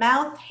 our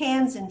mouth,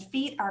 hands, and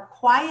feet are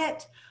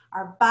quiet,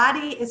 our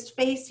body is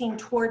facing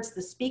towards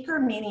the speaker,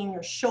 meaning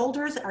your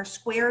shoulders are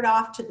squared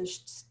off to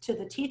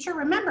the teacher.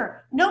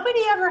 Remember,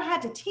 nobody ever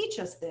had to teach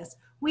us this.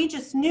 We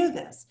just knew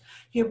this.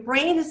 Your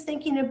brain is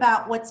thinking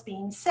about what's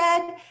being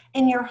said,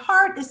 and your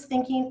heart is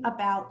thinking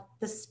about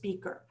the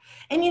speaker.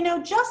 And you know,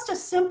 just a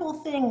simple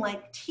thing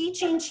like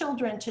teaching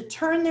children to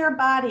turn their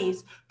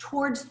bodies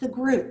towards the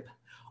group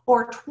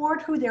or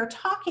toward who they're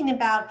talking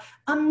about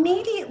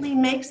immediately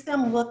makes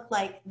them look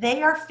like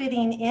they are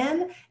fitting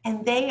in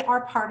and they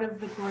are part of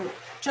the group.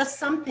 Just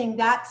something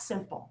that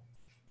simple.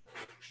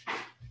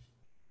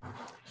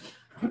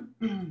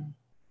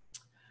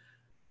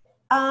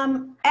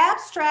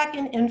 Abstract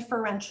and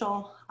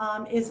inferential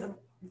is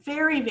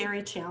very,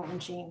 very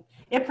challenging.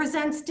 It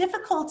presents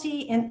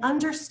difficulty in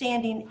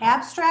understanding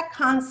abstract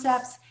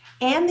concepts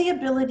and the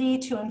ability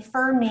to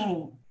infer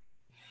meaning.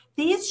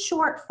 These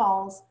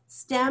shortfalls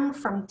stem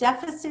from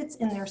deficits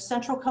in their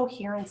central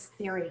coherence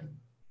theory.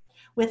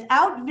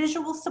 Without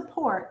visual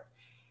support,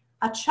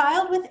 a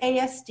child with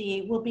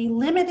ASD will be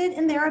limited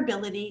in their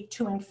ability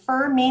to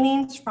infer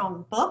meanings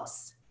from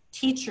books,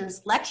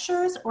 teachers'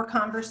 lectures, or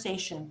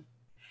conversation.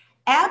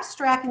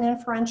 Abstract and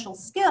inferential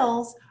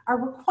skills are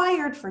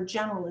required for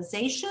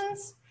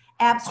generalizations,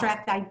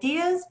 abstract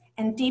ideas,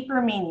 and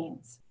deeper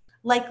meanings,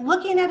 like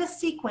looking at a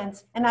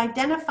sequence and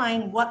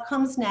identifying what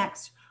comes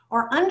next,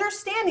 or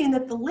understanding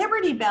that the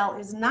Liberty Bell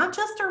is not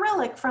just a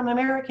relic from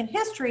American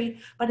history,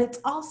 but it's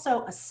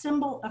also a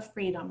symbol of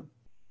freedom.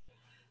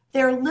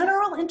 Their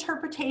literal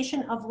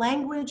interpretation of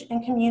language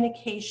and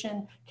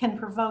communication can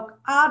provoke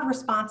odd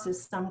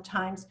responses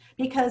sometimes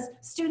because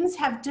students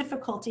have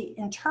difficulty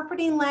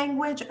interpreting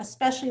language,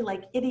 especially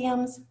like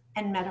idioms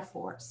and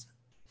metaphors.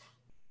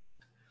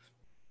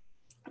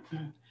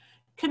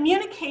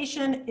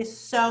 Communication is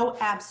so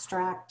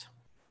abstract.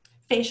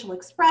 Facial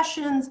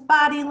expressions,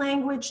 body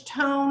language,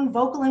 tone,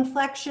 vocal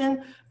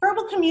inflection,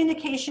 verbal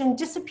communication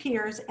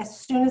disappears as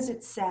soon as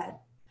it's said.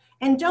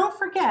 And don't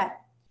forget,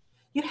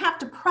 you have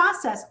to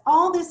process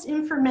all this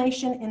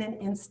information in an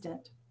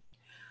instant.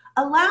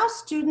 Allow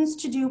students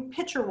to do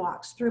picture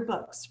walks through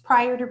books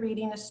prior to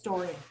reading a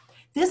story.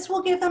 This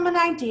will give them an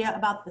idea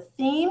about the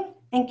theme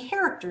and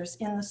characters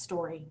in the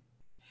story.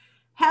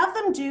 Have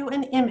them do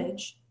an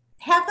image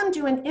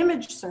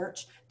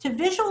search to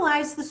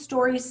visualize the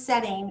story's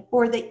setting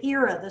or the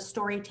era the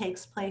story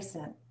takes place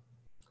in.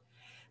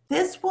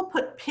 This will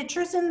put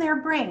pictures in their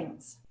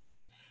brains.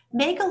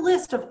 Make a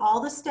list of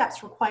all the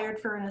steps required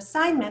for an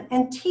assignment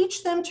and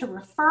teach them to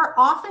refer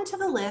often to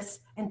the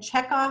list and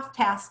check off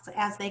tasks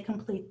as they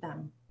complete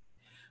them.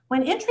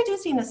 When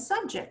introducing a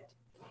subject,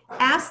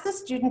 ask the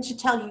student to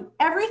tell you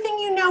everything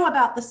you know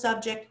about the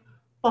subject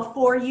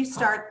before you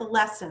start the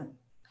lesson.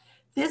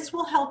 This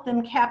will help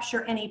them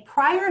capture any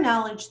prior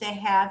knowledge they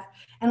have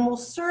and will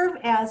serve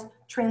as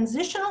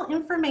transitional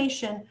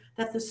information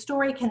that the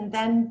story can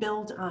then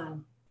build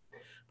on.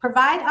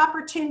 Provide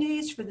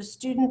opportunities for the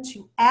student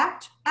to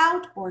act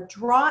out or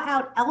draw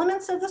out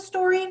elements of the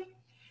story.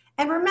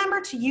 And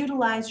remember to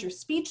utilize your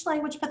speech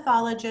language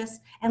pathologists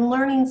and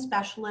learning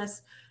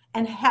specialists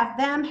and have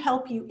them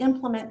help you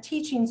implement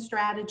teaching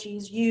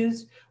strategies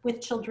used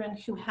with children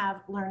who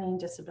have learning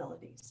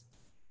disabilities.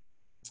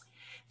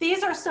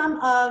 These are some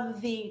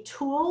of the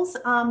tools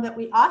that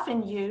we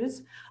often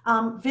use.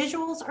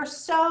 Visuals are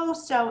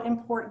so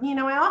important. You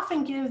know, I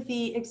often give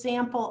the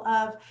example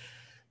of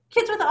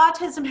kids with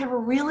autism have a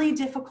really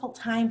difficult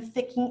time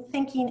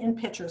thinking in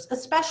pictures,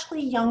 especially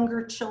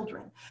younger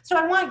children. So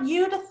I want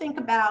you to think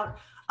about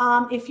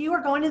if you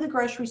are going to the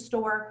grocery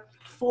store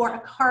for a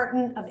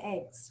carton of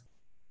eggs.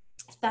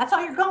 If that's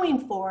all you're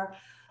going for,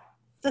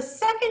 the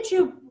second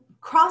you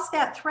cross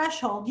that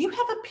threshold, you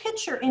have a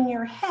picture in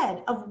your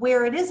head of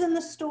where it is in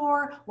the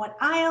store, what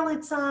aisle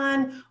it's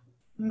on,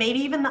 maybe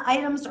even the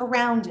items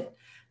around it.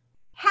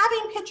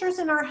 Having pictures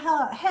in our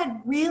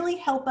head really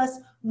help us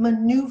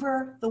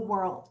maneuver the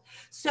world.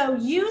 So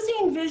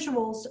using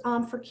visuals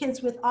for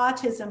kids with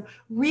autism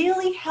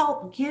really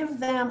help give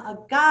them a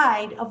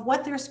guide of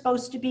what they're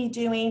supposed to be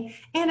doing,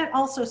 and it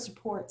also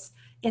supports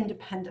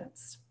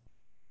independence.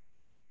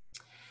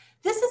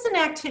 This is an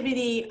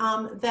activity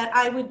that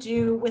I would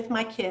do with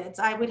my kids.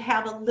 I would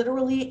have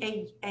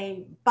literally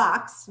a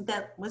box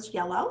that was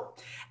yellow.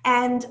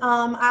 And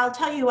I'll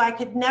tell you, I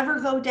could never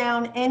go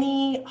down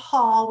any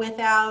hall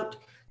without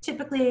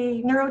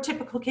typically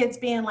neurotypical kids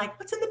being like,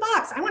 what's in the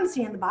box? I want to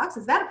see in the box.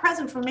 Is that a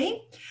present for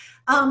me?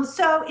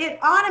 So it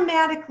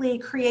automatically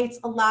creates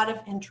a lot of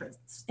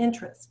interest.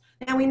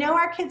 Now we know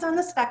our kids on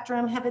the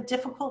spectrum have a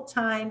difficult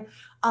time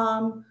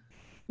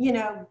you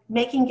know,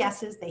 making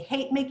guesses. They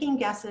hate making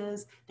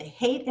guesses. They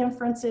hate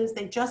inferences.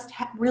 They just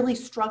really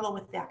struggle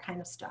with that kind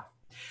of stuff.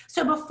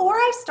 So before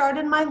I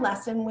started my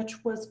lesson, which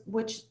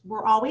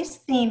were always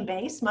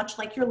theme-based, much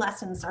like your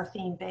lessons are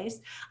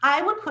theme-based,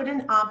 I would put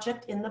an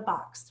object in the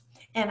box.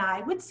 And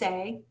I would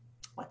say,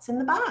 what's in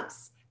the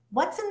box?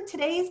 What's in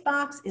today's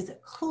box is a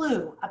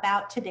clue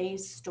about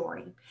today's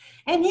story.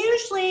 And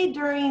usually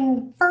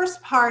during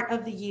first part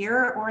of the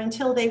year, or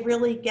until they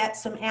really get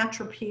some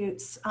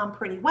attributes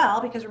pretty well,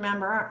 because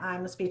remember,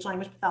 I'm a speech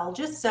language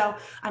pathologist, so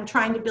I'm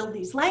trying to build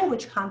these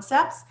language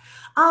concepts,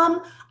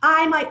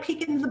 I might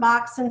peek into the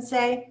box and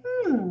say,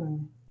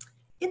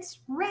 it's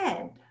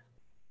red.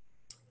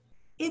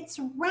 It's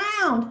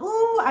round.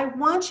 Ooh, I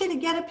want you to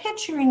get a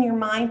picture in your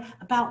mind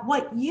about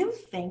what you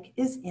think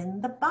is in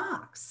the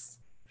box.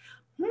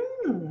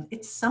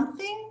 It's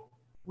something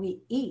we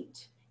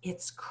eat.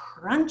 It's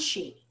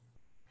crunchy.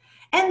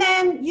 And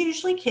then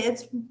usually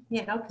kids,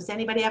 you know, does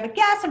anybody have a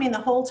guess? I mean, the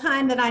whole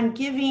time that I'm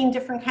giving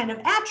different kind of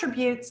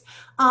attributes,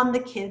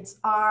 the kids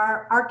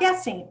are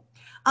guessing.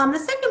 The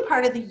second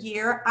part of the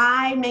year,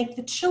 I make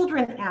the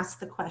children ask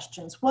the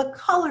questions. What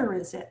color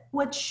is it?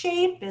 What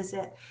shape is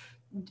it?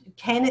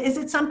 Is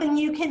it something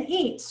you can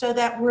eat? So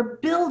that we're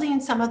building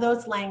some of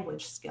those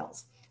language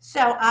skills.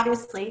 So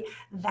obviously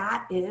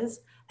that is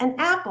an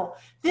apple.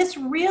 This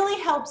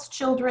really helps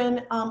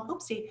children,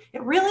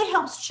 it really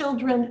helps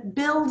children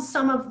build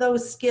some of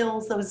those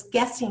skills, those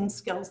guessing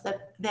skills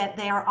that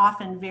they are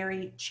often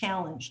very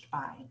challenged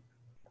by.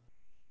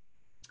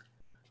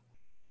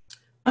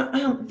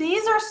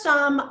 These are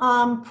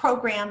some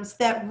programs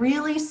that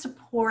really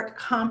support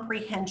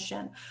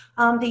comprehension.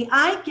 The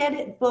I Get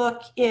It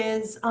book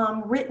is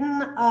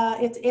written,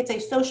 it's a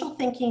social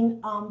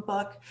thinking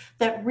book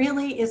that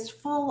really is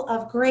full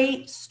of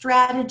great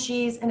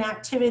strategies and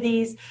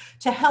activities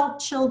to help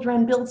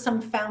children build some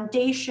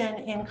foundation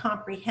in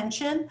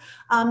comprehension.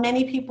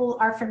 Many people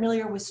are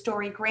familiar with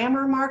Story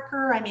Grammar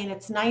Marker. I mean,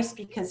 it's nice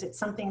because it's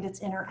something that's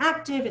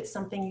interactive. It's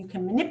something you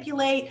can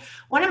manipulate.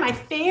 One of my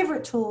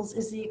favorite tools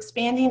is the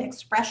Expanding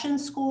Expression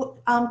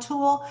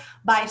tool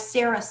by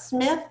Sarah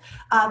Smith.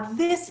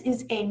 This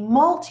is a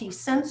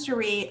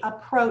multi-sensory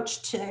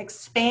approach to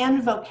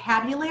expand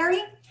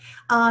vocabulary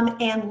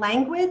and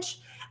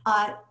language.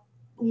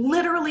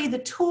 Literally, the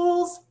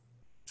tools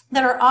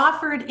that are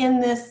offered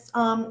in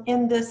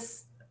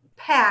this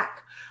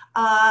pack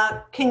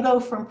can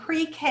go from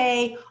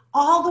pre-K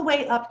all the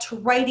way up to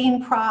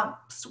writing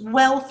prompts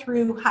well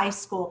through high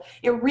school.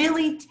 It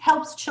really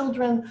helps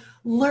children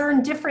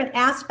learn different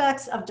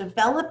aspects of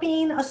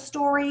developing a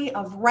story,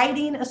 of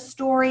writing a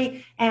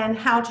story, and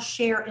how to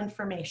share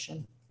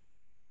information.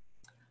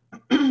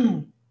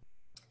 The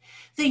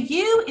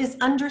U is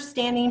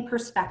understanding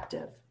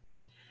perspective.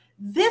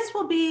 This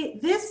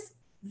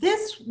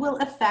will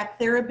affect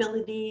their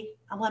ability,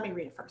 let me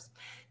read it first.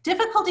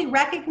 Difficulty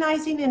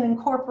recognizing and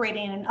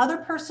incorporating another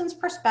person's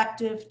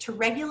perspective to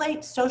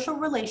regulate social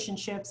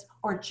relationships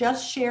or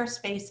just share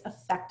space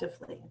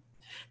effectively.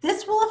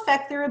 This will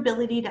affect their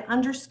ability to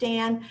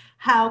understand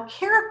how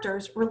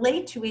characters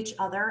relate to each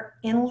other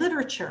in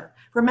literature.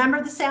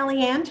 Remember the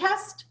Sally Ann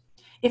test?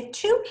 If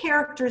two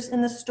characters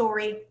in the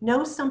story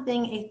know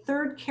something a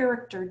third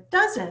character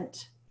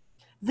doesn't,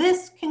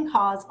 this can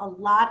cause a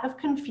lot of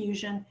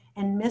confusion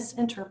and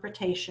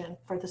misinterpretation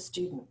for the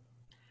student.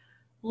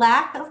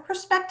 Lack of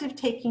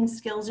perspective-taking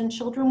skills in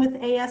children with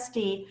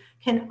ASD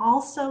can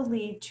also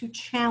lead to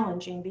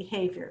challenging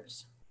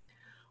behaviors.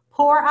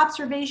 Poor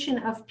observation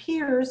of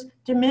peers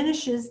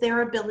diminishes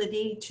their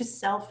ability to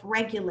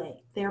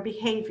self-regulate their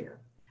behavior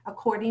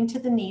according to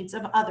the needs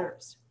of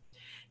others.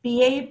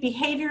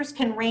 Behaviors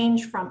can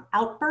range from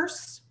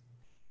outbursts,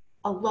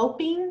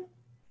 eloping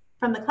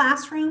from the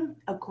classroom,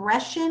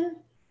 aggression,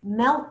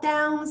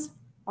 meltdowns,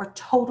 or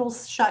total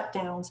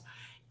shutdowns.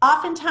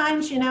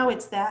 Oftentimes, you know,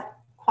 it's that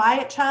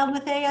quiet child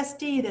with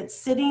ASD that's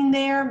sitting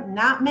there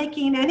not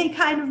making any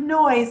kind of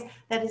noise,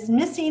 that is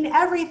missing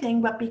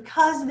everything, but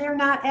because they're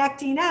not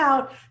acting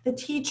out, the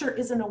teacher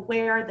isn't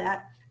aware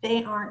that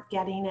they aren't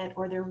getting it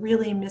or they're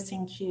really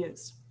missing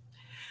cues.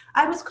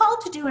 I was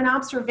called to do an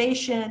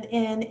observation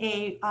in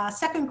a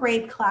second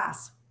grade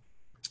class.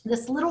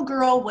 This little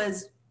girl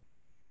was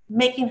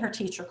making her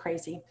teacher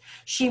crazy.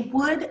 She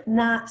would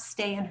not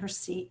stay in her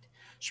seat.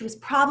 She was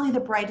probably the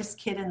brightest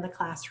kid in the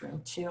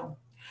classroom too.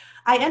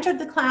 I entered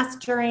the class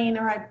during,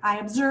 or I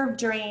observed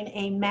during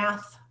a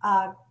math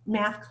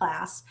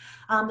class.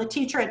 The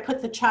teacher had put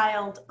the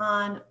child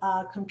on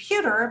a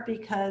computer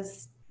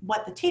because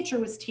what the teacher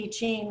was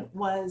teaching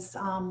was,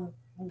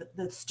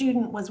 the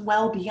student was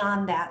well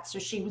beyond that, so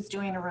she was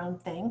doing her own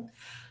thing.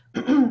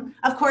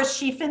 Of course,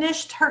 she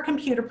finished her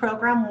computer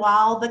program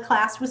while the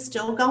class was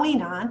still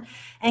going on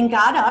and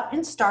got up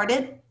and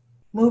started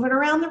moving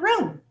around the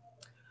room,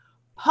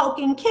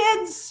 poking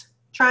kids,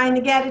 trying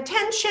to get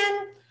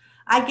attention.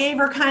 I gave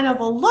her kind of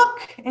a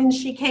look and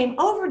she came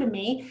over to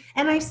me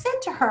and I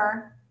said to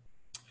her,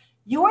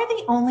 "You're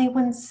the only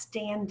one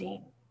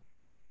standing."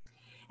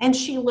 And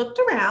she looked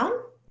around.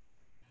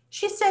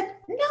 She said,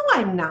 "No,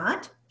 I'm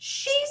not.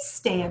 She's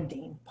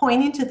standing,"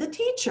 pointing to the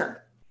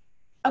teacher.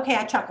 Okay,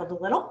 I chuckled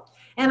a little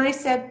and I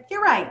said,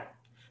 "You're right,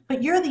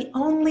 but you're the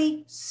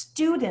only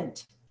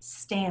student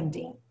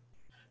standing."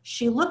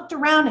 She looked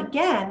around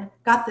again,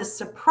 got this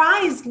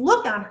surprised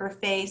look on her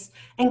face,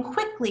 and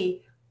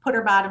quickly put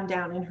her bottom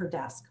down in her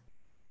desk.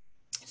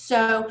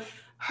 So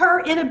her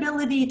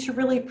inability to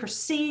really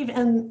perceive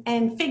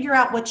and figure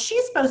out what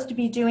she's supposed to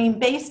be doing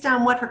based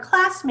on what her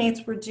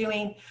classmates were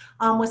doing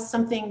was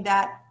something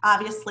that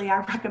obviously I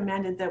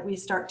recommended that we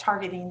start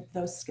targeting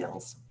those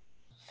skills.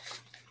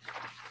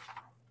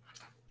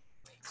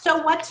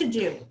 So what to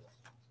do?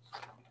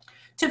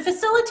 To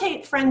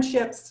facilitate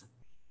friendships,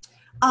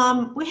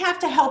 we have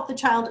to help the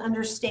child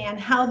understand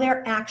how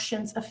their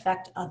actions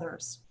affect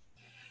others.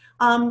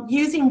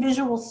 Using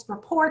visual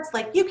reports,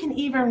 like you can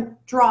even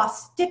draw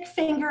stick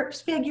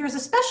figures,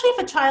 especially if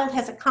a child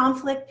has a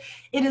conflict.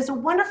 It is a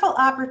wonderful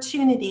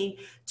opportunity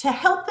to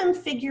help them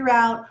figure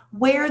out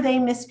where they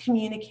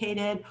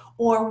miscommunicated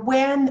or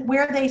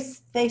where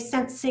they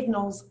sent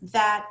signals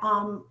that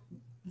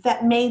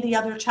that made the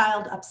other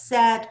child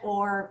upset,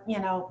 or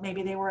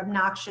maybe they were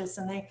obnoxious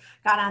and they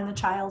got on the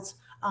child's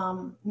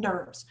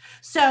nerves.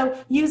 So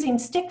using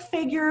stick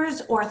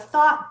figures or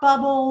thought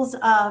bubbles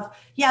of,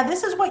 yeah,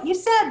 this is what you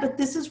said, but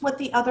this is what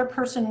the other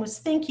person was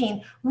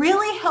thinking,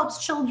 really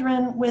helps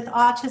children with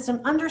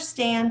autism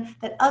understand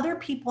that other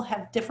people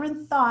have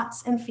different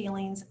thoughts and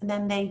feelings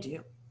than they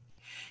do.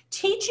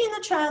 Teaching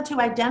the child to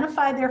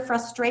identify their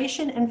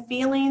frustration and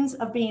feelings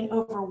of being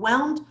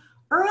overwhelmed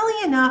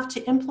early enough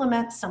to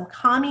implement some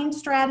calming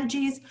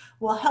strategies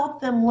will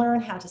help them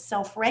learn how to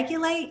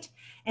self-regulate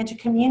and to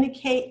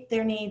communicate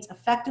their needs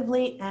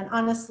effectively, and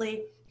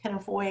honestly can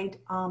avoid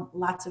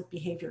lots of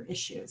behavior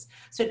issues.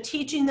 So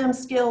teaching them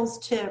skills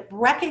to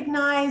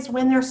recognize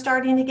when they're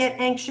starting to get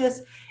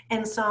anxious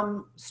and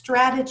some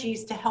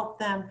strategies to help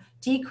them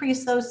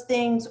decrease those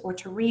things or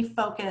to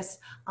refocus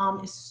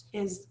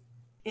is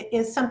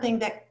something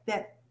that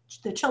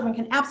the children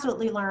can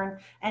absolutely learn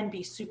and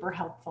be super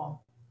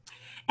helpful.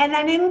 And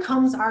then in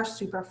comes our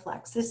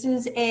Superflex. This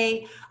is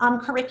a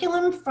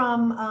curriculum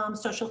from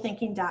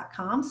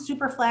socialthinking.com.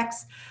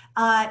 Superflex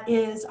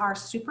is our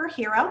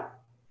superhero,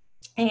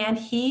 and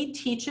he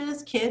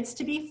teaches kids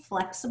to be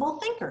flexible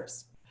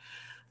thinkers.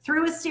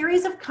 Through a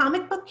series of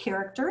comic book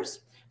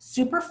characters,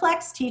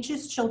 Superflex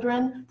teaches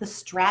children the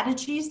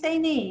strategies they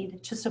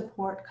need to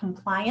support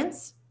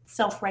compliance,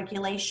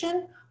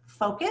 self-regulation,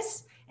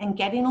 focus, and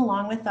getting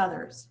along with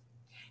others.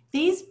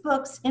 These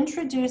books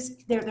introduce,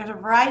 there's a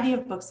variety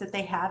of books that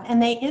they have,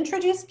 and they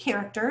introduce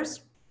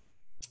characters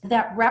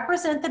that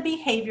represent the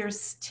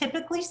behaviors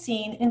typically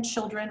seen in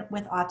children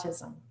with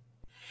autism.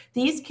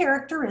 These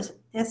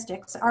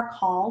characteristics are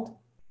called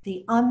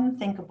the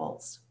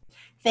unthinkables.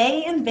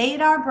 They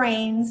invade our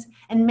brains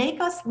and make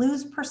us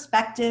lose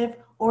perspective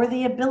or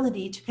the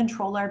ability to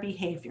control our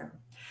behavior.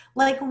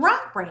 Like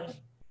Rock Brain,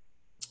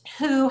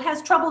 who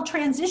has trouble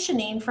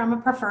transitioning from a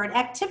preferred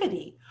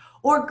activity,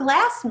 or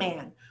Glass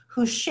Man,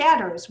 who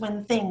shatters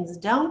when things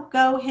don't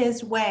go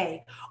his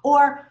way,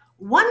 or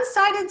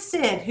One-Sided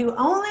Sid, who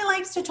only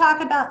likes to talk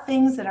about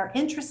things that are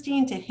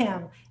interesting to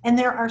him. And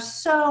there are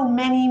so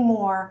many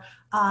more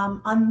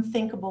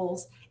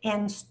unthinkables,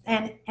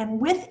 and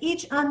with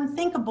each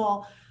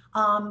unthinkable,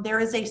 there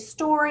is a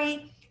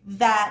story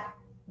that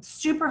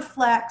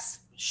Superflex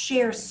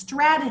shares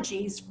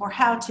strategies for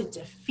how to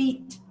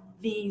defeat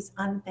these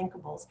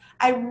unthinkables.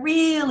 I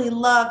really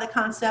love the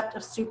concept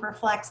of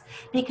Superflex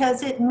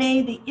because it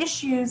made the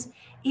issues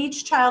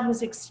each child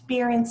was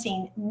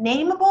experiencing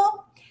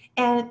nameable,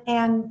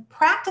 and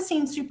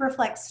practicing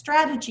Superflex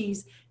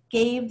strategies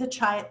gave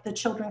the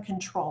children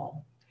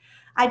control.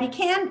 I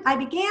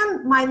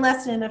began my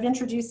lesson of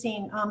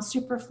introducing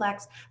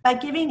Superflex by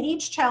giving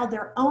each child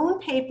their own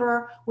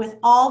paper with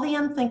all the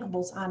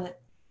unthinkables on it.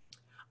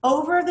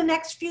 Over the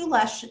next few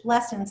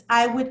lessons,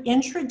 I would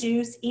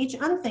introduce each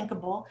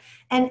unthinkable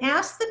and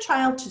ask the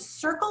child to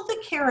circle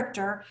the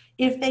character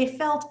if they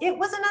felt it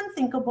was an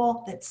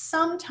unthinkable that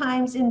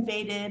sometimes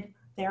invaded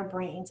their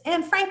brains.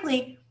 And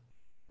frankly,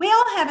 we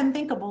all have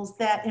unthinkables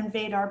that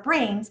invade our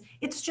brains.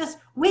 It's just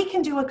we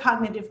can do a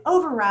cognitive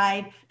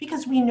override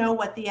because we know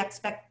what the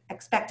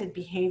expected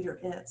behavior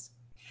is.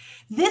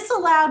 This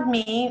allowed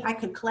me, I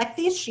could collect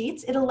these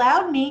sheets, it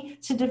allowed me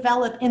to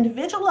develop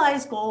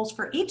individualized goals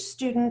for each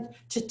student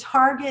to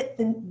target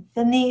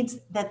the needs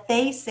that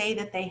they say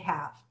that they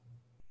have.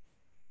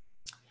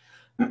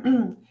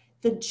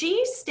 The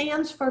G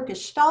stands for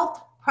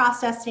Gestalt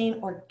processing,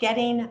 or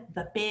getting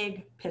the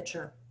big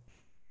picture.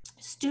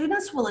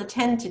 Students will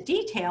attend to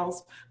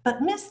details,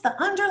 but miss the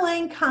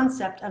underlying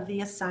concept of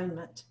the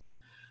assignment,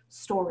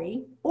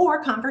 story,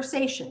 or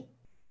conversation.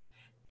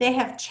 They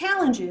have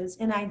challenges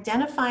in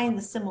identifying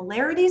the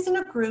similarities in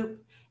a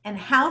group and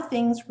how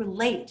things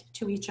relate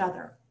to each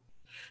other.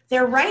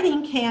 Their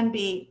writing can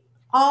be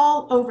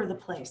all over the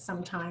place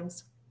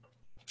sometimes.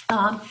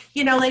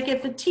 You know, like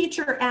if a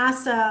teacher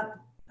asks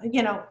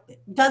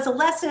does a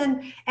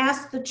lesson,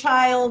 asks the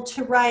child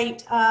to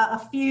write a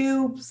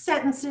few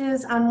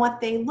sentences on what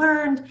they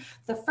learned.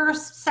 The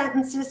first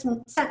sentence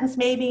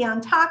may be on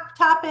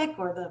topic,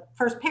 or the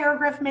first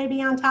paragraph may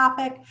be on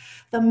topic.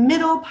 The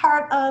middle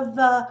part of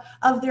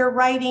their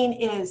writing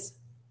is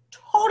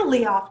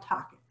totally off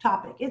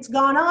topic. It's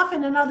gone off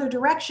in another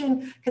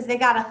direction because they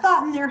got a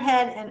thought in their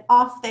head and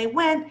off they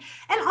went.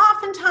 And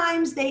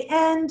oftentimes they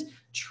end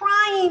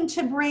trying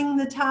to bring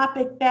the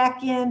topic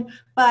back in,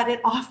 but it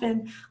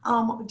often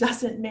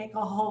doesn't make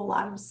a whole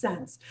lot of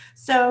sense.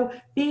 So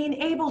being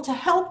able to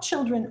help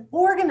children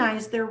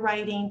organize their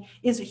writing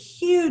is a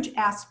huge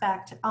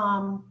aspect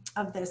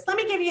of this. Let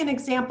me give you an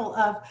example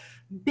of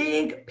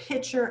big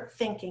picture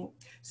thinking.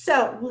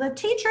 So the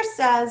teacher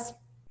says,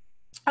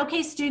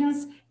 okay,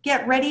 students,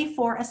 get ready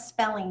for a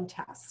spelling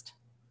test.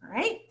 All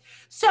right,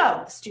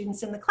 so the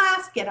students in the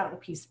class get out a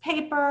piece of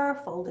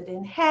paper, fold it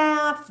in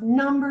half,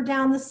 number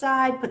down the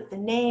side, put the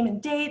name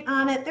and date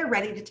on it. They're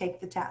ready to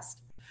take the test.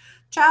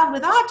 Child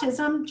with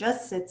autism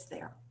just sits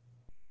there.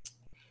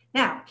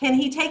 Now, can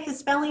he take the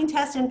spelling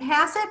test and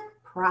pass it?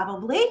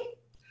 Probably,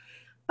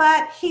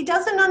 but he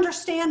doesn't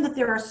understand that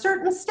there are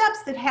certain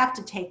steps that have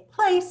to take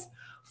place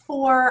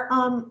for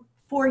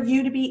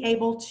you to be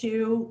able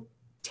to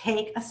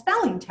take a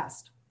spelling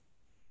test.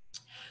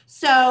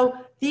 So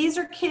these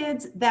are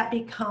kids that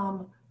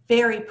become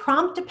very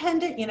prompt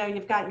dependent. You know,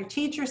 you've got your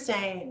teacher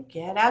saying,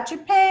 get out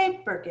your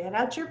paper, get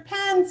out your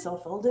pencil,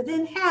 fold it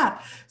in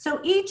half. So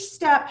each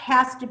step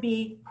has to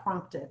be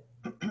prompted.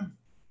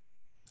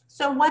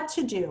 So what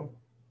to do?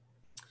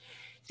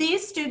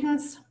 These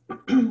students,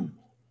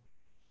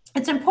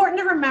 it's important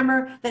to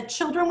remember that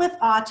children with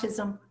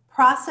autism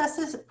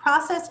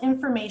process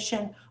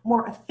information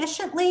more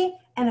efficiently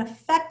and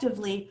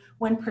effectively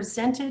when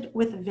presented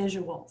with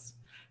visuals.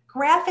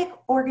 Graphic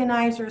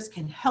organizers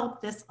can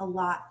help this a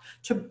lot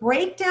to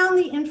break down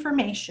the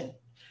information.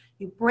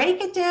 You break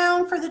it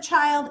down for the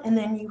child, and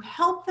then you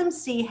help them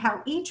see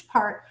how each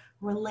part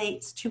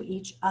relates to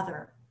each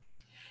other.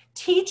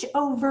 Teach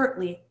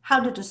overtly how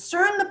to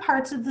discern the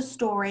parts of the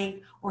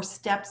story or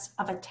steps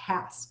of a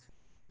task.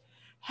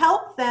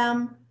 Help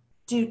them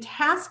do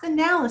task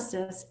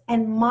analysis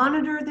and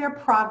monitor their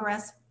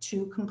progress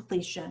to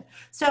completion.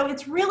 So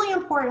it's really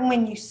important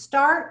when you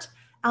start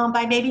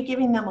by maybe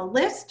giving them a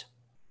list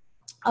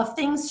of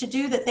things to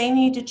do that they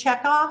need to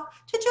check off,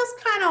 to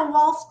just kind of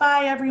waltz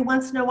by every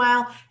once in a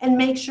while and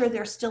make sure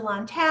they're still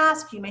on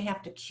task. You may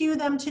have to cue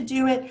them to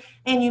do it,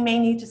 and you may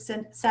need to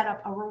set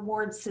up a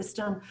reward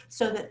system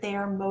so that they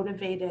are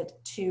motivated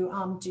to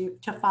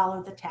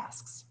follow the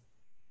tasks.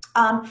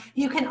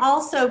 You can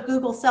also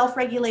Google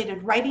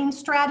self-regulated writing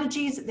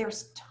strategies.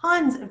 There's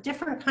tons of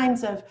different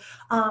kinds of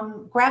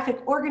graphic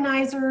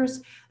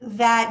organizers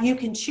that you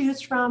can choose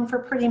from for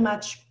pretty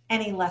much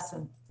any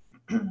lesson.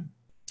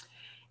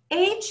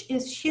 H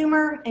is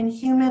humor and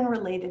human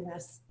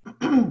relatedness.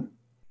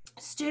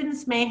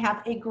 Students may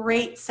have a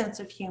great sense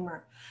of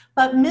humor,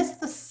 but miss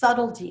the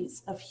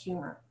subtleties of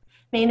humor.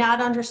 May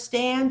not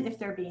understand if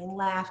they're being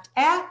laughed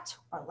at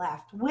or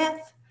laughed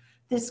with.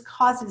 This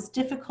causes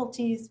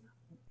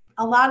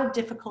a lot of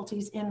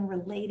difficulties in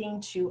relating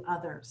to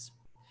others.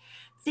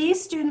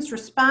 These students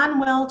respond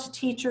well to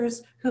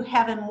teachers who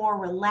have a more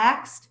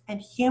relaxed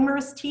and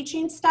humorous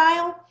teaching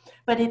style,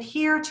 but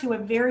adhere to a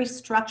very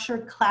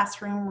structured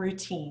classroom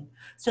routine.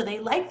 So they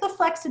like the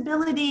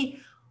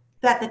flexibility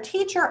that the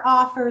teacher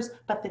offers,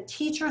 but the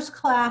teacher's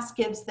class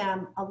gives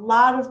them a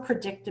lot of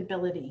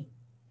predictability.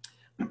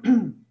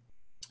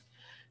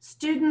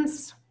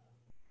 Students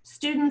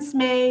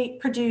may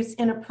produce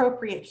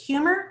inappropriate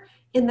humor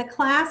in the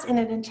class in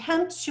an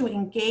attempt to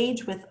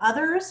engage with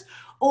others,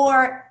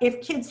 or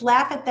if kids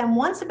laugh at them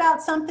once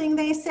about something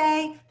they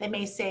say, they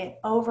may say it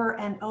over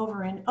and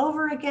over and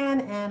over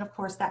again, and of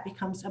course that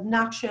becomes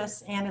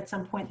obnoxious, and at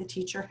some point the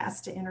teacher has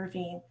to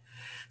intervene.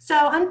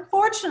 So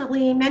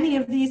unfortunately, many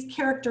of these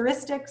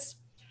characteristics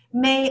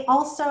may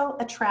also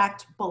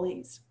attract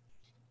bullies.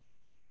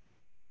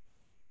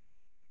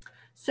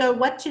 So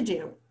what to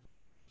do?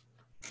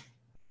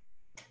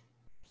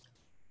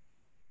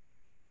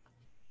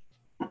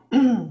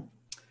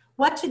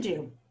 What to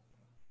do?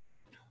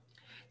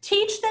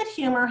 Teach that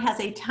humor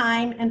has a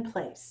time and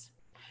place.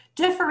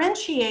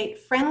 Differentiate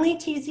friendly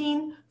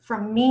teasing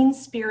from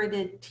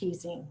mean-spirited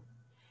teasing.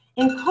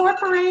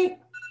 Incorporate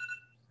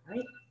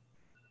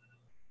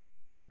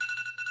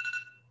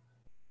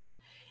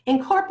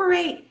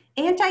Incorporate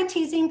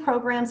anti-teasing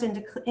programs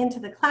into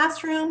the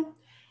classroom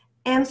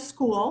and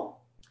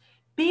school.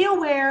 Be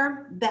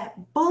aware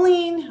that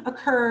bullying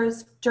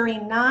occurs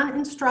during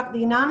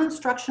the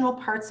non-instructional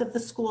parts of the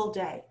school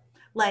day,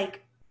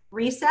 like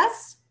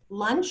recess,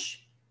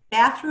 lunch,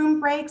 bathroom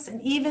breaks,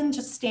 and even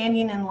just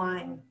standing in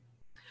line.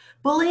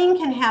 Bullying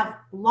can have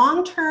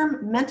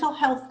long-term mental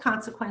health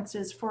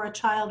consequences for a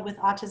child with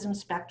autism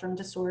spectrum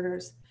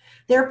disorders.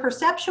 Their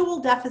perceptual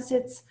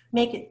deficits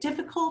make it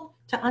difficult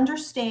to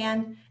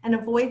understand and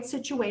avoid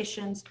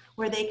situations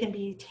where they can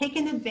be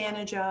taken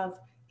advantage of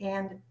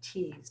and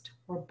teased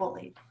or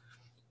bullied.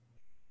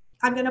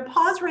 I'm going to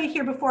pause right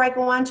here before I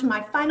go on to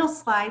my final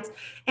slides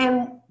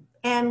and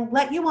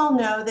let you all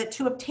know that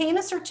to obtain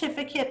a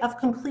certificate of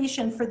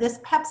completion for this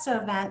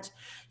PEPSA event,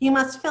 you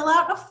must fill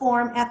out a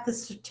form at the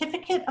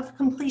certificate of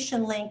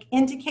completion link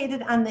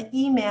indicated on the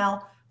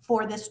email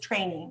for this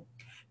training.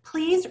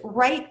 Please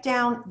write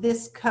down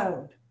this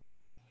code.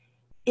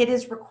 It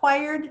is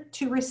required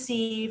to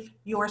receive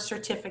your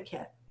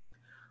certificate.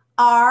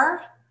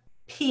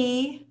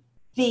 RPV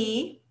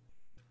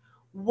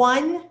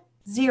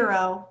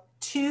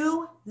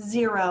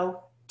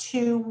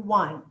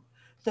 102021.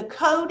 The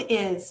code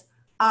is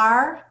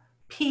RPV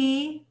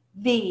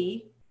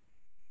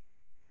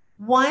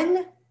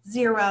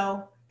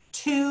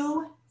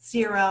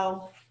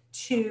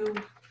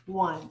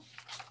 102021.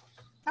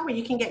 That way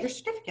you can get your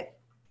certificate.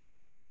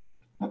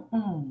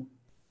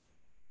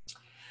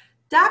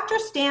 Dr.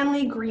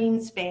 Stanley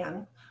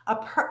Greenspan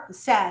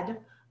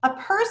said, "A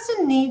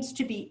person needs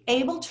to be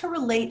able to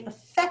relate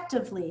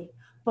effectively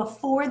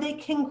before they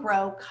can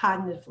grow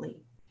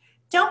cognitively."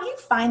 Don't you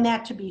find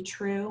that to be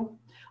true?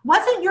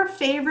 Wasn't your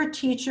favorite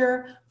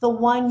teacher the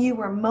one you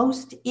were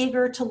most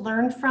eager to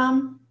learn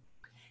from?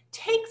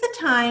 Take the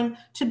time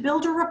to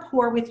build a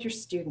rapport with your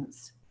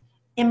students.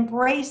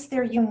 Embrace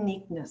their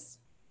uniqueness.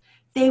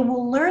 They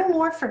will learn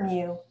more from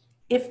you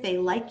if they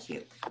like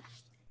you.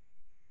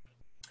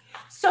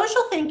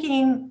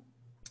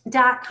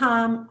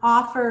 Socialthinking.com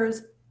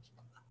offers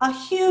a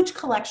huge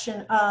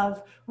collection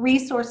of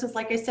resources,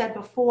 like I said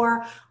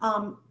before,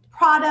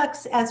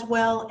 products as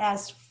well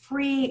as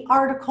free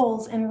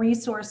articles and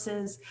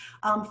resources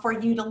for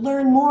you to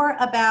learn more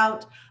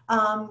about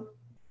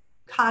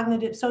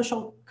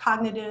social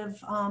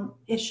cognitive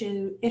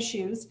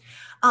issues.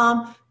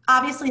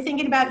 Obviously,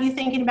 Thinking About You,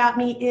 Thinking About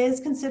Me is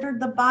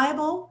considered the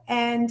Bible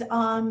and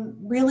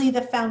really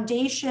the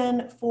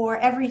foundation for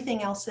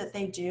everything else that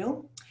they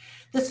do.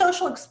 The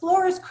Social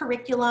Explorers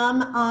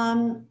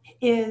curriculum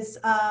is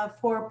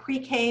for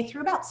pre-K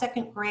through about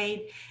second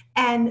grade,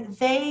 and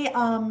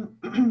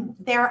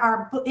there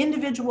are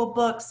individual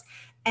books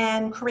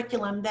and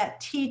curriculum that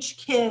teach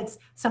kids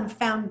some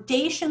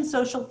foundation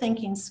social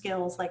thinking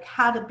skills, like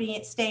how to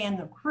stay in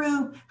the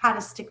group, how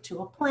to stick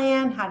to a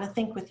plan, how to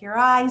think with your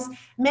eyes,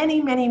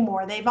 many, many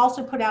more. They've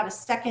also put out a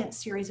second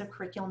series of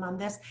curriculum on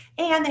this,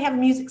 and they have a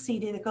music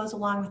CD that goes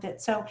along with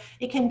it, so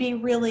it can be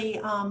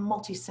really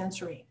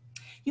multi-sensory.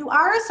 You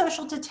Are a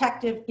Social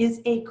Detective is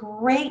a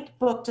great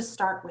book to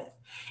start with.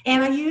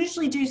 And I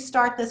usually do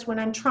start this when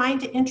I'm trying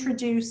to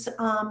introduce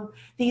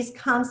these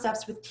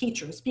concepts with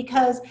teachers,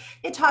 because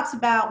it talks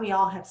about we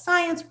all have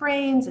science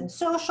brains and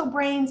social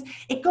brains.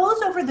 It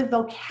goes over the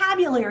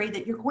vocabulary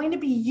that you're going to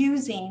be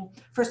using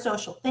for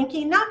social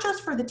thinking, not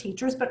just for the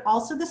teachers, but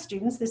also the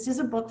students. This is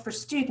a book for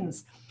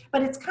students.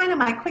 But it's kind of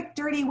my quick,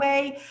 dirty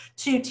way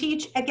to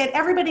teach and get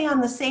everybody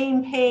on the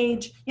same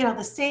page, you know,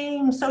 the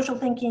same social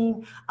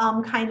thinking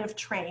kind of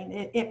train.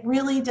 It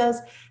really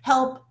does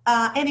help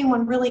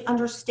anyone really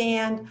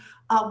understand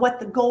what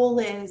the goal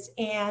is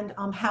and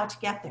how to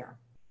get there.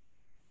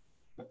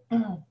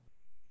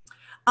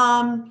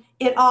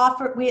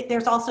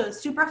 There's also a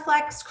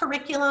Superflex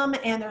curriculum,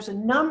 and there's a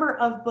number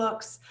of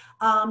books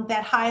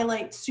that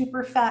highlight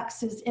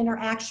Superflex's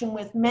interaction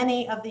with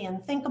many of the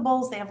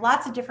unthinkables. They have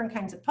lots of different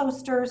kinds of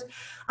posters.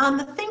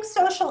 The Think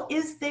Social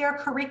is their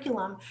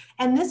curriculum,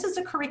 and this is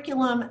a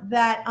curriculum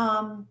that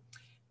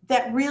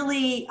that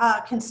really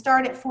can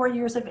start at 4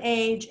 years of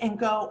age and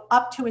go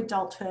up to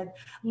adulthood.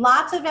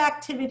 Lots of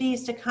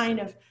activities to kind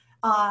of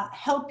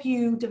help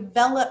you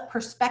develop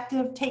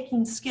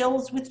perspective-taking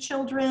skills with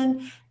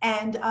children,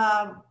 and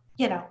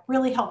you know,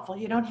 really helpful.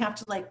 You don't have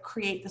to like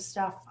create the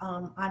stuff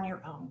on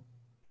your own.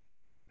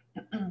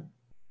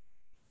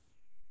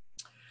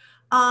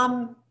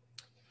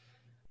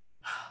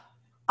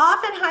 Often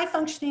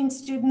high-functioning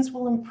students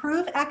will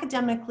improve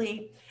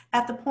academically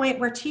at the point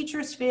where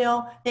teachers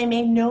feel they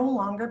may no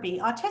longer be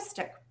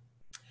autistic.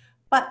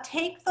 But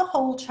take the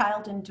whole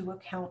child into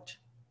account.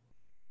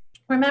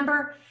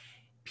 Remember,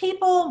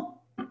 people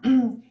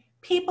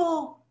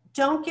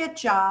don't get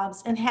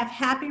jobs and have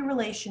happy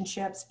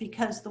relationships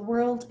because the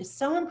world is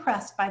so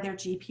impressed by their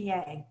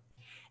GPA.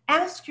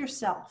 Ask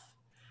yourself,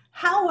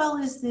 how well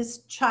is this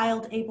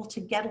child able to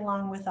get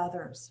along with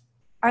others?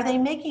 Are they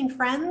making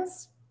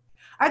friends?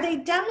 Are they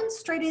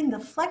demonstrating the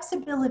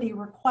flexibility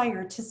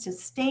required to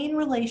sustain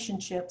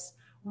relationships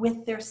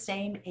with their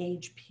same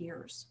age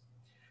peers?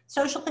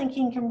 social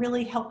thinking can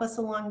really help us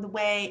along the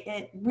way.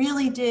 It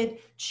really did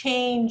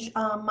change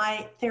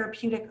my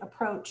therapeutic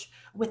approach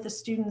with the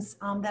students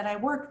that I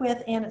worked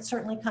with, and it's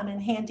certainly come in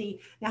handy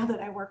now that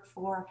I work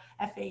for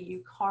FAU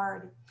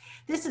CARD.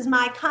 This is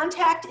my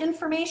contact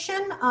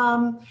information.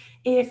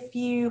 If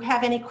you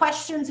have any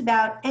questions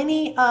about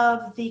any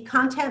of the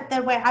content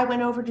that I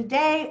went over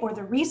today or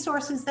the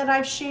resources that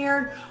I've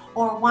shared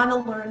or want to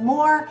learn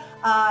more,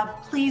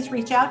 please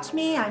reach out to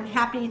me. I'm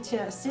happy to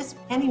assist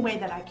any way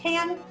that I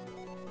can.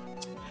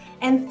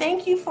 And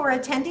thank you for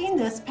attending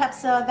this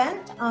PEPSA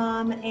event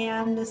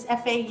and this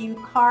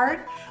FAU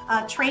CARD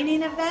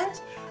training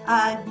event.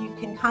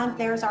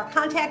 There's our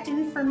contact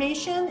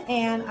information,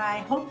 and I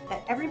hope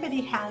that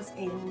everybody has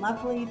a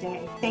lovely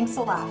day. Thanks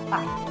a lot.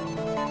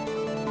 Bye.